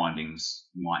chem findings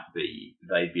might be,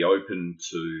 they'd be open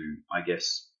to, I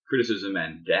guess, criticism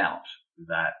and doubt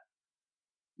that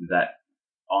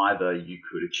either you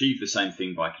could achieve the same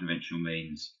thing by conventional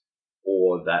means,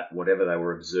 or that whatever they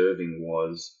were observing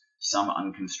was some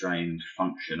unconstrained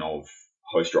function of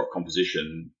host rock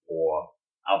composition or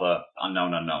other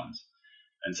unknown unknowns.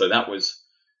 And so that was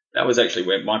actually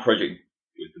where my project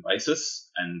was the basis,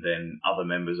 and then other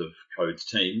members of Code's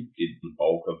team did the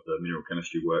bulk of the mineral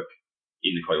chemistry work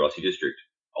in the Collahuasi district,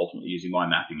 ultimately using my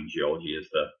mapping and geology as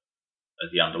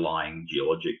the underlying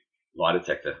geologic lie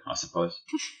detector, I suppose.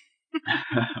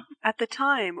 At the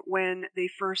time when they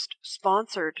first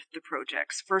sponsored the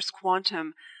projects, First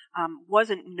Quantum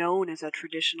wasn't known as a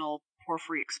traditional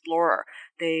porphyry explorer.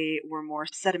 They were more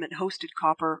sediment-hosted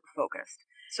copper focused.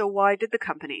 So why did the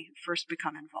company first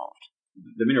become involved?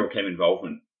 The mineral chem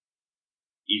involvement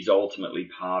is ultimately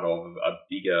part of a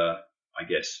bigger, I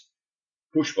guess,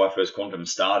 push by First Quantum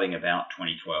starting about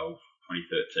 2012,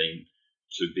 2013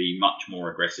 to be much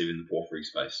more aggressive in the porphyry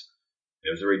space.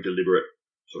 There was a very deliberate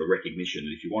sort of recognition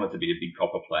that if you wanted to be a big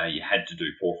copper player, you had to do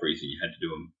porphyries and you had to do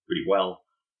them pretty well.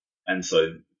 And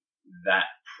so that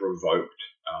provoked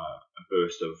a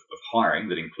burst of hiring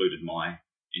that included my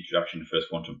introduction to First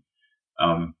Quantum.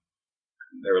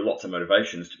 There are lots of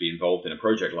motivations to be involved in a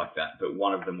project like that, but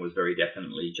one of them was very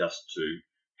definitely just to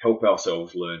help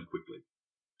ourselves learn quickly.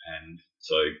 And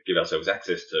so give ourselves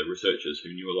access to researchers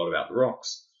who knew a lot about the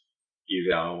rocks,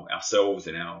 give ourselves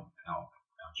and our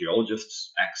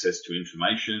geologists access to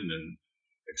information and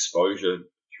exposure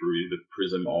through the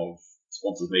prism of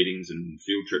sponsors meetings and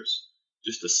field trips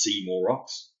just to see more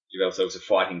rocks, give ourselves a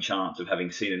fighting chance of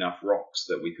having seen enough rocks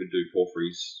that we could do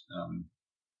porphyries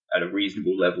at a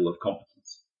reasonable level of competence.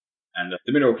 And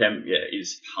the mineral chem,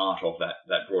 is part of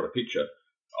that broader picture.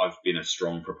 I've been a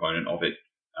strong proponent of it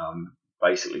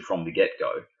basically from the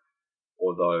get-go,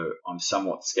 although I'm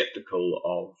somewhat skeptical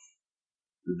of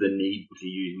the need to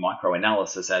use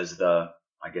microanalysis as the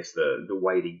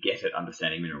way to get at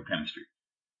understanding mineral chemistry.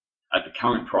 At the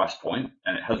current price point,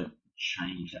 and it hasn't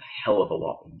changed a hell of a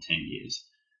lot in 10 years,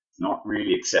 it's not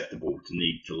really acceptable to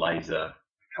need to laser a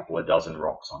couple of dozen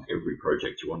rocks on every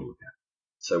project you want to look at.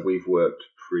 So we've worked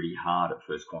pretty hard at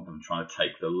First Quantum trying to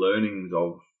take the learnings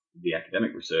of the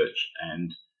academic research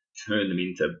and turn them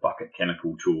into bucket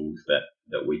chemical tools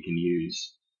that we can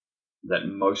use that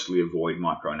mostly avoid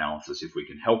microanalysis if we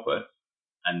can help it,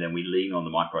 and then we lean on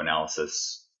the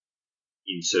microanalysis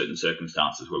in certain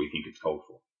circumstances where we think it's called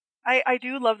for. I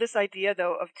do love this idea,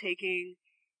 though, of taking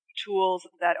tools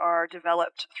that are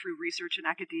developed through research and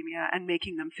academia and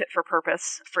making them fit for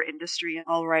purpose for industry.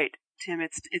 All right, Tim,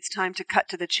 it's time to cut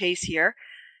to the chase here,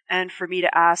 and for me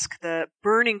to ask the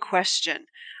burning question.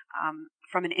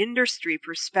 From an industry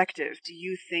perspective, do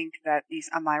you think that these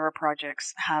Amira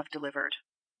projects have delivered?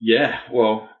 Yeah,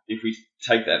 well, if we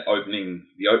take the opening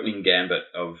gambit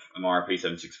of Amira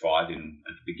P765 at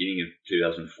the beginning of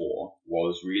 2004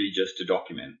 was really just to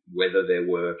document whether there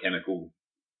were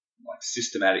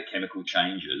systematic chemical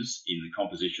changes in the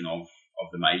composition of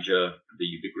the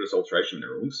ubiquitous alteration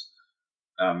minerals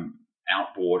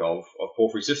outboard of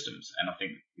porphyry systems. And I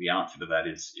think the answer to that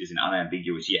is an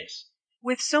unambiguous yes.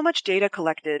 With so much data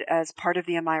collected as part of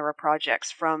the Amira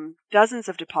projects from dozens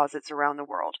of deposits around the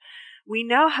world, we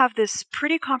now have this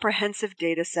pretty comprehensive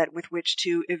data set with which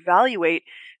to evaluate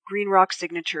green rock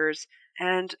signatures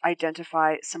and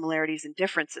identify similarities and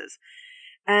differences.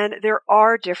 And there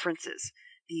are differences.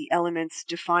 The elements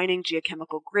defining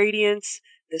geochemical gradients,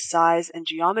 the size and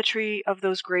geometry of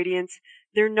those gradients,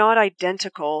 they're not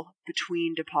identical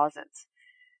between deposits.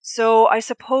 So I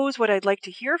suppose what I'd like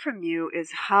to hear from you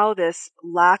is how this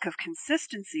lack of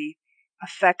consistency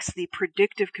affects the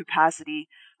predictive capacity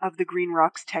of the Green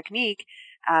Rocks technique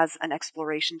as an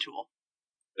exploration tool.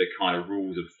 The kind of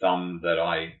rules of thumb that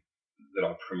I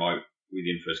promote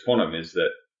within First Quantum is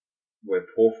that where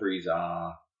porphyries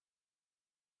are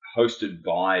hosted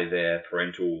by their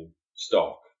parental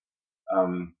stock,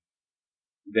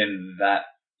 then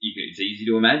it's easy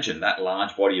to imagine that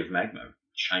large body of magma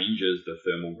changes the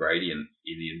thermal gradient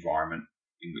in the environment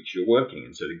in which you're working.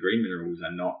 And so the green minerals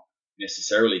are not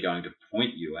necessarily going to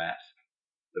point you at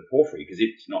the porphyry because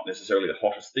it's not necessarily the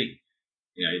hottest thing.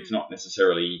 It's not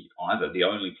necessarily either the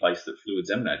only place that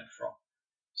fluids emanated from.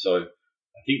 So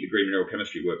I think the green mineral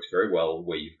chemistry works very well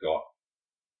where you've got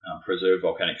preserved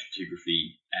volcanic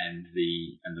stratigraphy and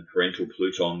the parental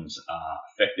plutons are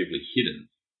effectively hidden.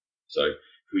 So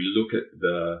if we look at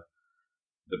the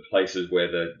places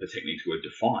where the techniques were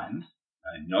defined,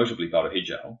 notably Batu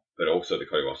Hijau, but also the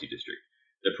Collahuasi district,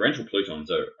 the parental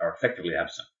plutons are effectively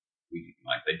absent.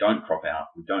 They don't crop out.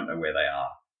 We don't know where they are.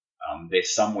 They're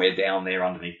somewhere down there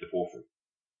underneath the porphyry.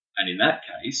 And in that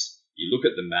case, you look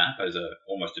at the map as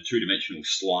almost a two-dimensional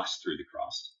slice through the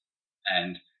crust,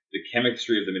 and the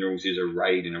chemistry of the minerals is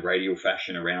arrayed in a radial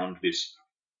fashion around this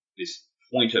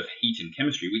point of heat and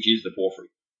chemistry, which is the porphyry.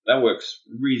 That works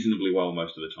reasonably well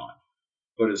most of the time.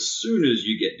 But as soon as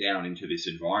you get down into this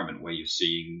environment where you're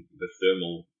seeing the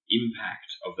thermal impact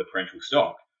of the parental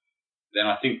stock, then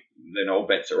I think then all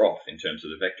bets are off in terms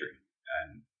of the vectoring.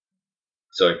 And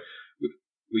so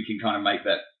we can kind of make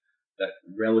that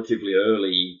relatively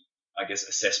early, I guess,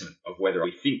 assessment of whether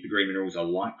we think the green minerals are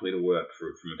likely to work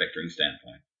from a vectoring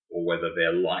standpoint, or whether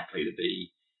they're likely to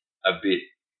be a bit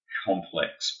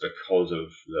complex because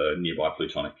of the nearby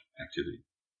plutonic activity.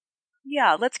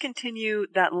 Yeah, let's continue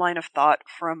that line of thought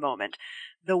for a moment.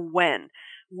 The when.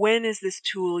 When is this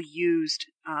tool used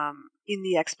in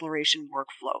the exploration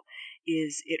workflow?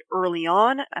 Is it early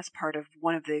on as part of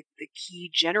one of the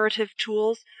key generative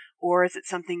tools, or is it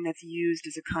something that's used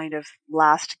as a kind of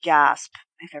last gasp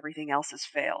if everything else has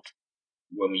failed?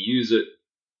 When we use it,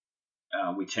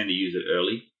 we tend to use it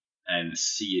early and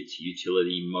see its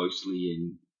utility mostly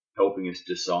in helping us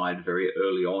decide very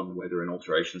early on whether an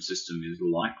alteration system is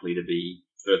likely to be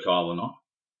fertile or not.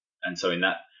 And so in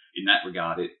that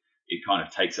regard, it kind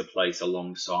of takes a place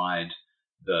alongside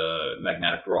the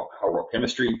magmatic rock, whole rock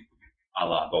chemistry, a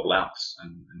la Bob Loucks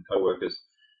and co-workers,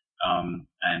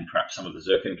 and perhaps some of the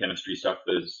zircon chemistry stuff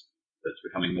that's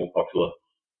becoming more popular.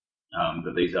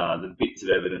 But these are the bits of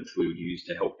evidence we would use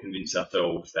to help convince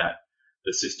ourselves that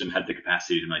the system had the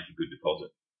capacity to make a good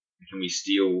deposit. Can we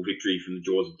steal victory from the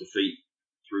jaws of defeat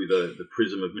through the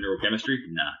prism of mineral chemistry?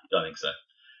 Nah, don't think so.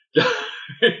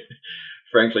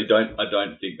 Frankly, I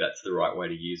don't think that's the right way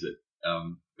to use it,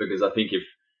 because I think if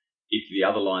the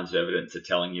other lines of evidence are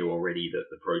telling you already that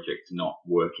the project's not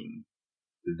working,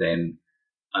 then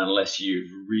unless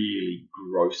you've really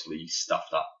grossly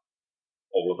stuffed up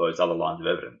all of those other lines of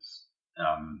evidence,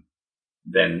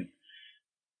 then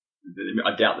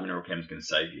I doubt the mineral chem is going to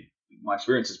save you. My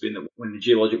experience has been that when the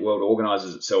geologic world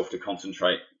organises itself to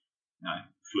concentrate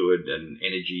fluid and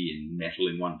energy and metal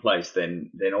in one place, then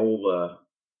all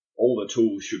the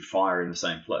tools should fire in the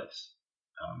same place.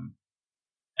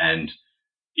 And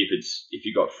if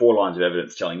you've got 4 lines of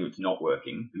evidence telling you it's not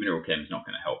working, the mineral chem is not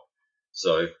going to help.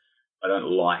 So I don't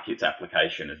like its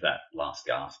application as that last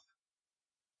gasp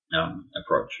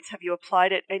approach. Have you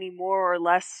applied it any more or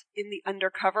less in the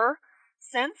undercover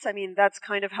sense? I mean, that's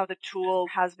kind of how the tool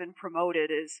has been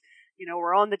promoted is,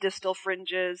 we're on the distal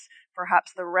fringes,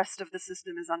 perhaps the rest of the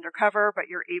system is undercover, but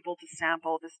you're able to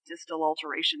sample this distal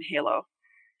alteration halo.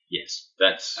 Yes,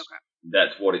 that's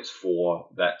what it's for.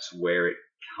 That's where it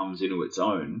comes into its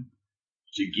own,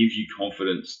 to give you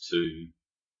confidence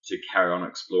to carry on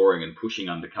exploring and pushing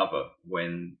undercover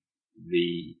when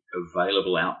the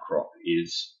available outcrop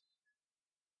is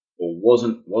or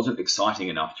wasn't exciting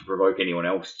enough to provoke anyone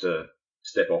else to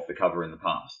step off the cover in the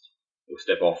past or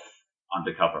step off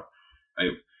undercover. I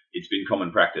mean, it's been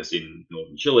common practice in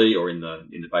northern Chile or in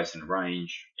the Basin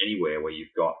Range, anywhere where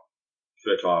you've got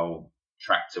fertile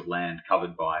tracts of land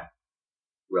covered by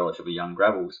relatively young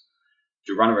gravels,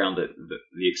 to run around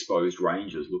the exposed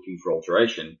ranges looking for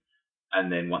alteration,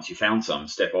 and then once you found some,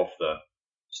 step off the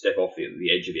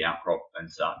edge of the outcrop and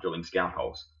start drilling scout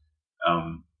holes.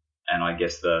 And I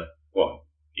guess in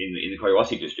the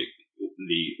Collahuasi district,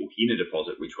 the Urquina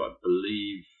deposit, which I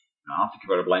believe after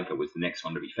Quebrada Blanca was the next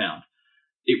one to be found,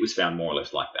 it was found more or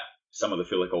less like that. Some of the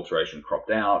phyllic alteration cropped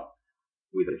out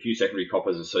with a few secondary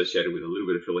coppers associated with a little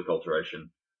bit of phyllic alteration,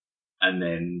 and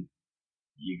then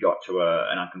you got to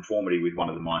an unconformity with one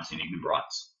of the Miocene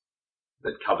ignimbrites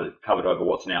that covered over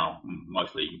what's now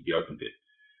mostly the open pit.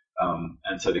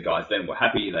 And so the guys then were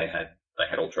happy. They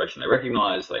had alteration they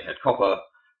recognised. They had copper,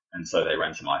 and so they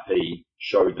ran some IP,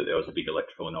 showed that there was a big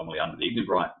electrical anomaly under the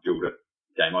ignimbrite, drilled it,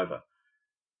 game over.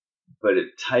 But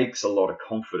it takes a lot of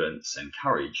confidence and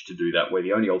courage to do that, where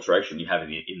the only alteration you have in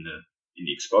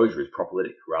the exposure is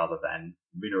propylitic rather than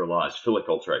mineralized phyllic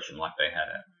alteration like they had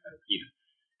at Urquina.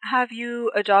 Have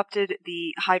you adopted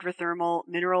the hydrothermal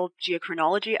mineral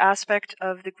geochronology aspect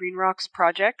of the Green Rocks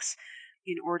projects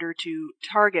in order to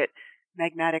target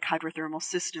magmatic hydrothermal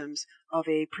systems of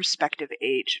a prospective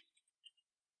age?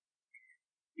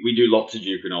 We do lots of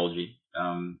geochronology.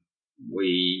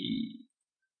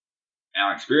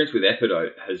 Our experience with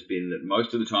Epidote has been that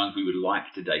most of the times we would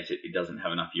like to date it, it doesn't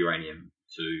have enough uranium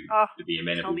to be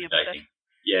amenable to dating.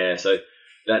 Yeah, so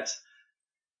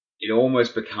it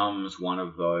almost becomes one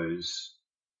of those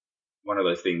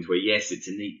things where, yes, it's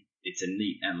a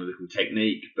neat analytical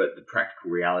technique, but the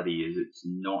practical reality is it's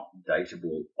not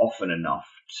datable often enough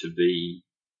to be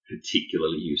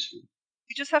particularly useful.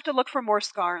 You just have to look for more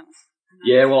scarns.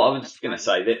 Yeah, well, I was going to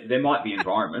say that there might be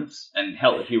environments, and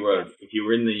hell, if you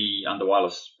were in the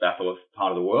underwireless bathyl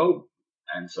part of the world,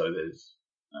 and so there's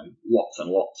lots and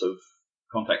lots of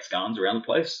contact scarns around the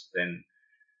place, then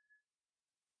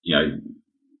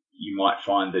you might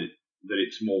find that that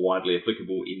it's more widely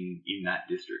applicable in that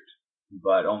district.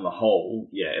 But on the whole,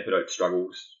 yeah, Epidote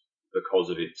struggles because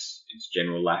of its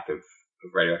general lack of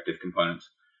radioactive components.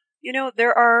 You know,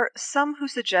 there are some who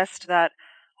suggest that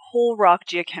whole rock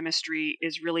geochemistry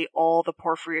is really all the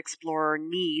Porphyry Explorer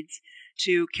needs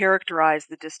to characterize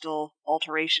the distal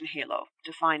alteration halo,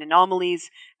 define anomalies,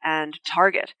 and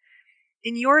target.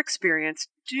 In your experience,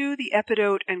 do the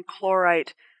epidote and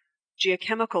chlorite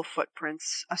geochemical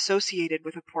footprints associated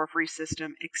with a porphyry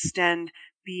system extend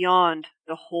beyond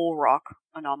the whole rock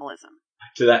anomalism?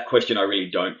 To that question, I really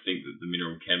don't think that the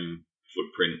mineral chem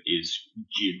footprint is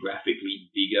geographically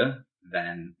bigger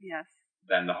than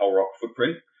the whole rock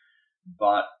footprint,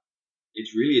 but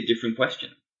it's really a different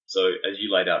question. So as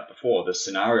you laid out before, the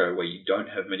scenario where you don't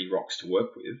have many rocks to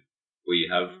work with, where you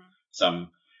have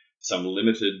some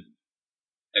limited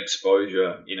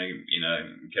exposure in a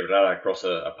quebrada across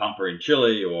a pampa in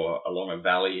Chile or along a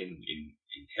valley in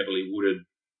heavily wooded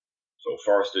or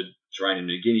forested terrain in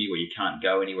New Guinea where you can't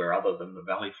go anywhere other than the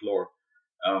valley floor,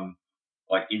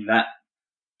 like in that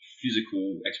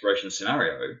physical exploration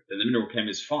scenario, then the mineral chem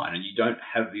is fine, and you don't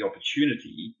have the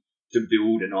opportunity to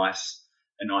build a nice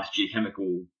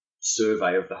geochemical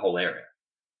survey of the whole area.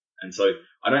 And so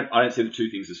I don't see the two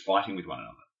things as fighting with one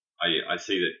another. I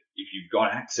see that if you've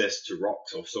got access to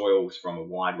rocks or soils from a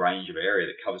wide range of area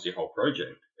that covers your whole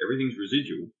project, everything's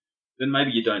residual, then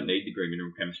maybe you don't need the green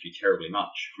mineral chemistry terribly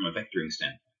much from a vectoring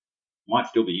standpoint. It might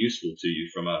still be useful to you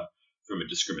from a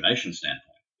discrimination standpoint.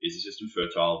 Is the system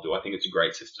fertile? Do I think it's a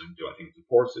great system? Do I think it's a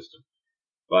poor system?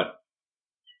 But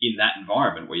in that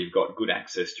environment where you've got good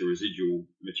access to residual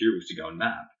materials to go and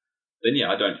map, then yeah,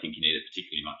 I don't think you need it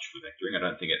particularly much for vectoring. I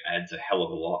don't think it adds a hell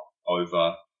of a lot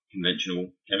over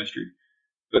conventional chemistry.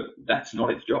 But that's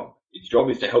not its job. Its job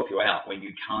is to help you out when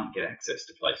you can't get access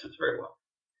to places very well.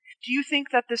 Do you think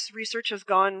that this research has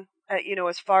gone,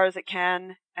 as far as it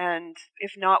can? And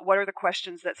if not, what are the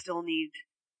questions that still need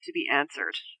to be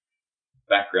answered?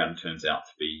 Background turns out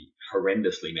to be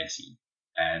horrendously messy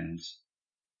and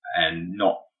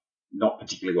not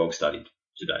particularly well studied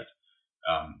to date.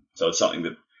 So it's something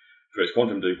that First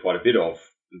Quantum do quite a bit of,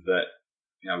 that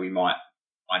we might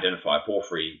identify a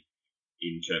porphyry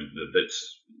in terms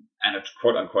that's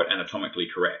quote unquote anatomically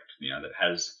correct, that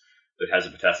has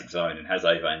a potassic zone and has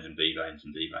A veins and B veins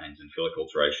and D veins and phyllic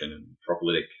alteration and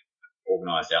tropholytic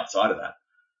organized outside of that.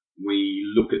 We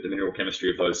look at the mineral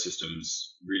chemistry of those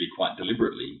systems really quite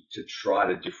deliberately to try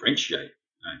to differentiate,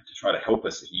 to try to help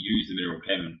us use the mineral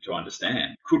chem to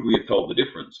understand, could we have told the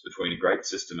difference between a great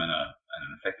system and an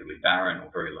effectively barren or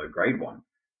very low grade one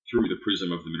through the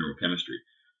prism of the mineral chemistry?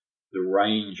 The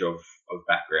range of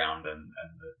background and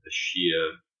the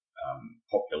sheer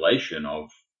population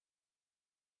of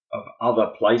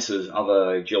other places,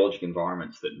 other geologic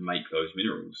environments that make those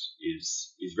minerals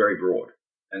is very broad.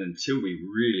 And until we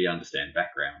really understand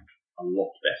background a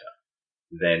lot better,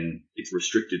 then it's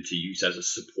restricted to use as a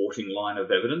supporting line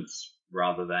of evidence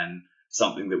rather than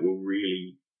something that will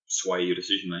really sway your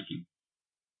decision making.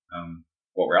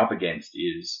 What we're up against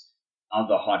is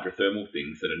other hydrothermal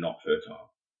things that are not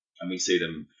fertile, and we see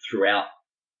them throughout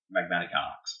magmatic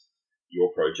arcs.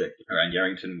 Your project around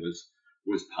Yarrington was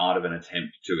part of an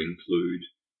attempt to include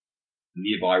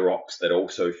nearby rocks that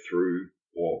also threw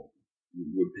or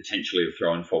would potentially have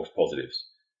thrown false positives.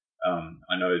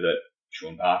 I know that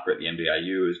Sean Barker at the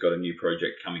MDAU has got a new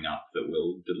project coming up that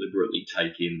will deliberately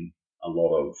take in a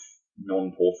lot of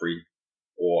non-porphyry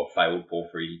or failed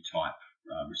porphyry type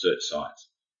research sites.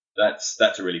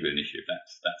 That's a really good initiative.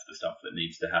 That's the stuff that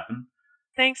needs to happen.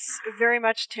 Thanks very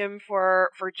much, Tim, for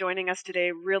joining us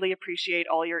today. Really appreciate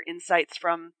all your insights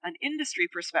from an industry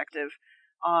perspective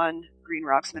on Green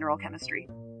Rock's mineral chemistry.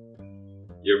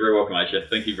 You're very welcome, Aisha.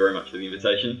 Thank you very much for the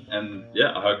invitation. And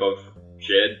yeah, I hope I've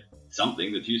shared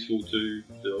something that's useful to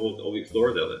all the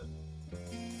explorers out there.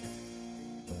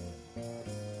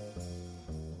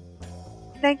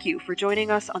 Thank you for joining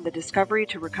us on the Discovery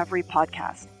to Recovery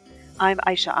podcast. I'm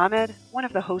Aisha Ahmed, one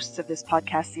of the hosts of this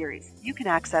podcast series. You can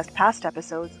access past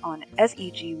episodes on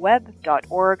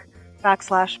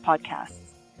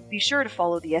segweb.org/podcasts. Be sure to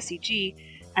follow the SEG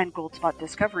and Goldspot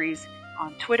Discoveries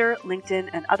on Twitter, LinkedIn,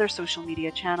 and other social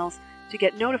media channels to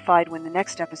get notified when the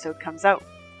next episode comes out.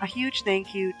 A huge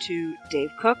thank you to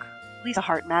Dave Cook, Lisa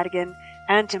Hart-Madigan,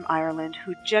 and Tim Ireland,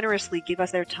 who generously gave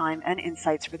us their time and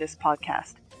insights for this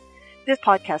podcast. This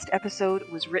podcast episode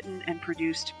was written and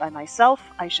produced by myself,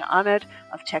 Aisha Ahmed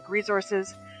of Tech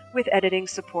Resources, with editing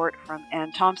support from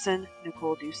Ann Thompson,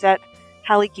 Nicole Doucette,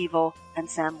 Hallie Keeval, and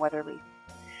Sam Weatherly.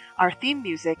 Our theme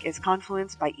music is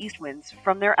Confluence by Eastwinds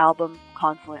from their album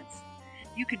Confluence.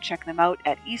 You can check them out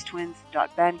at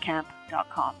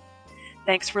eastwinds.bandcamp.com.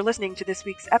 Thanks for listening to this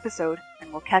week's episode,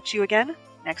 and we'll catch you again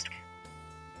next week.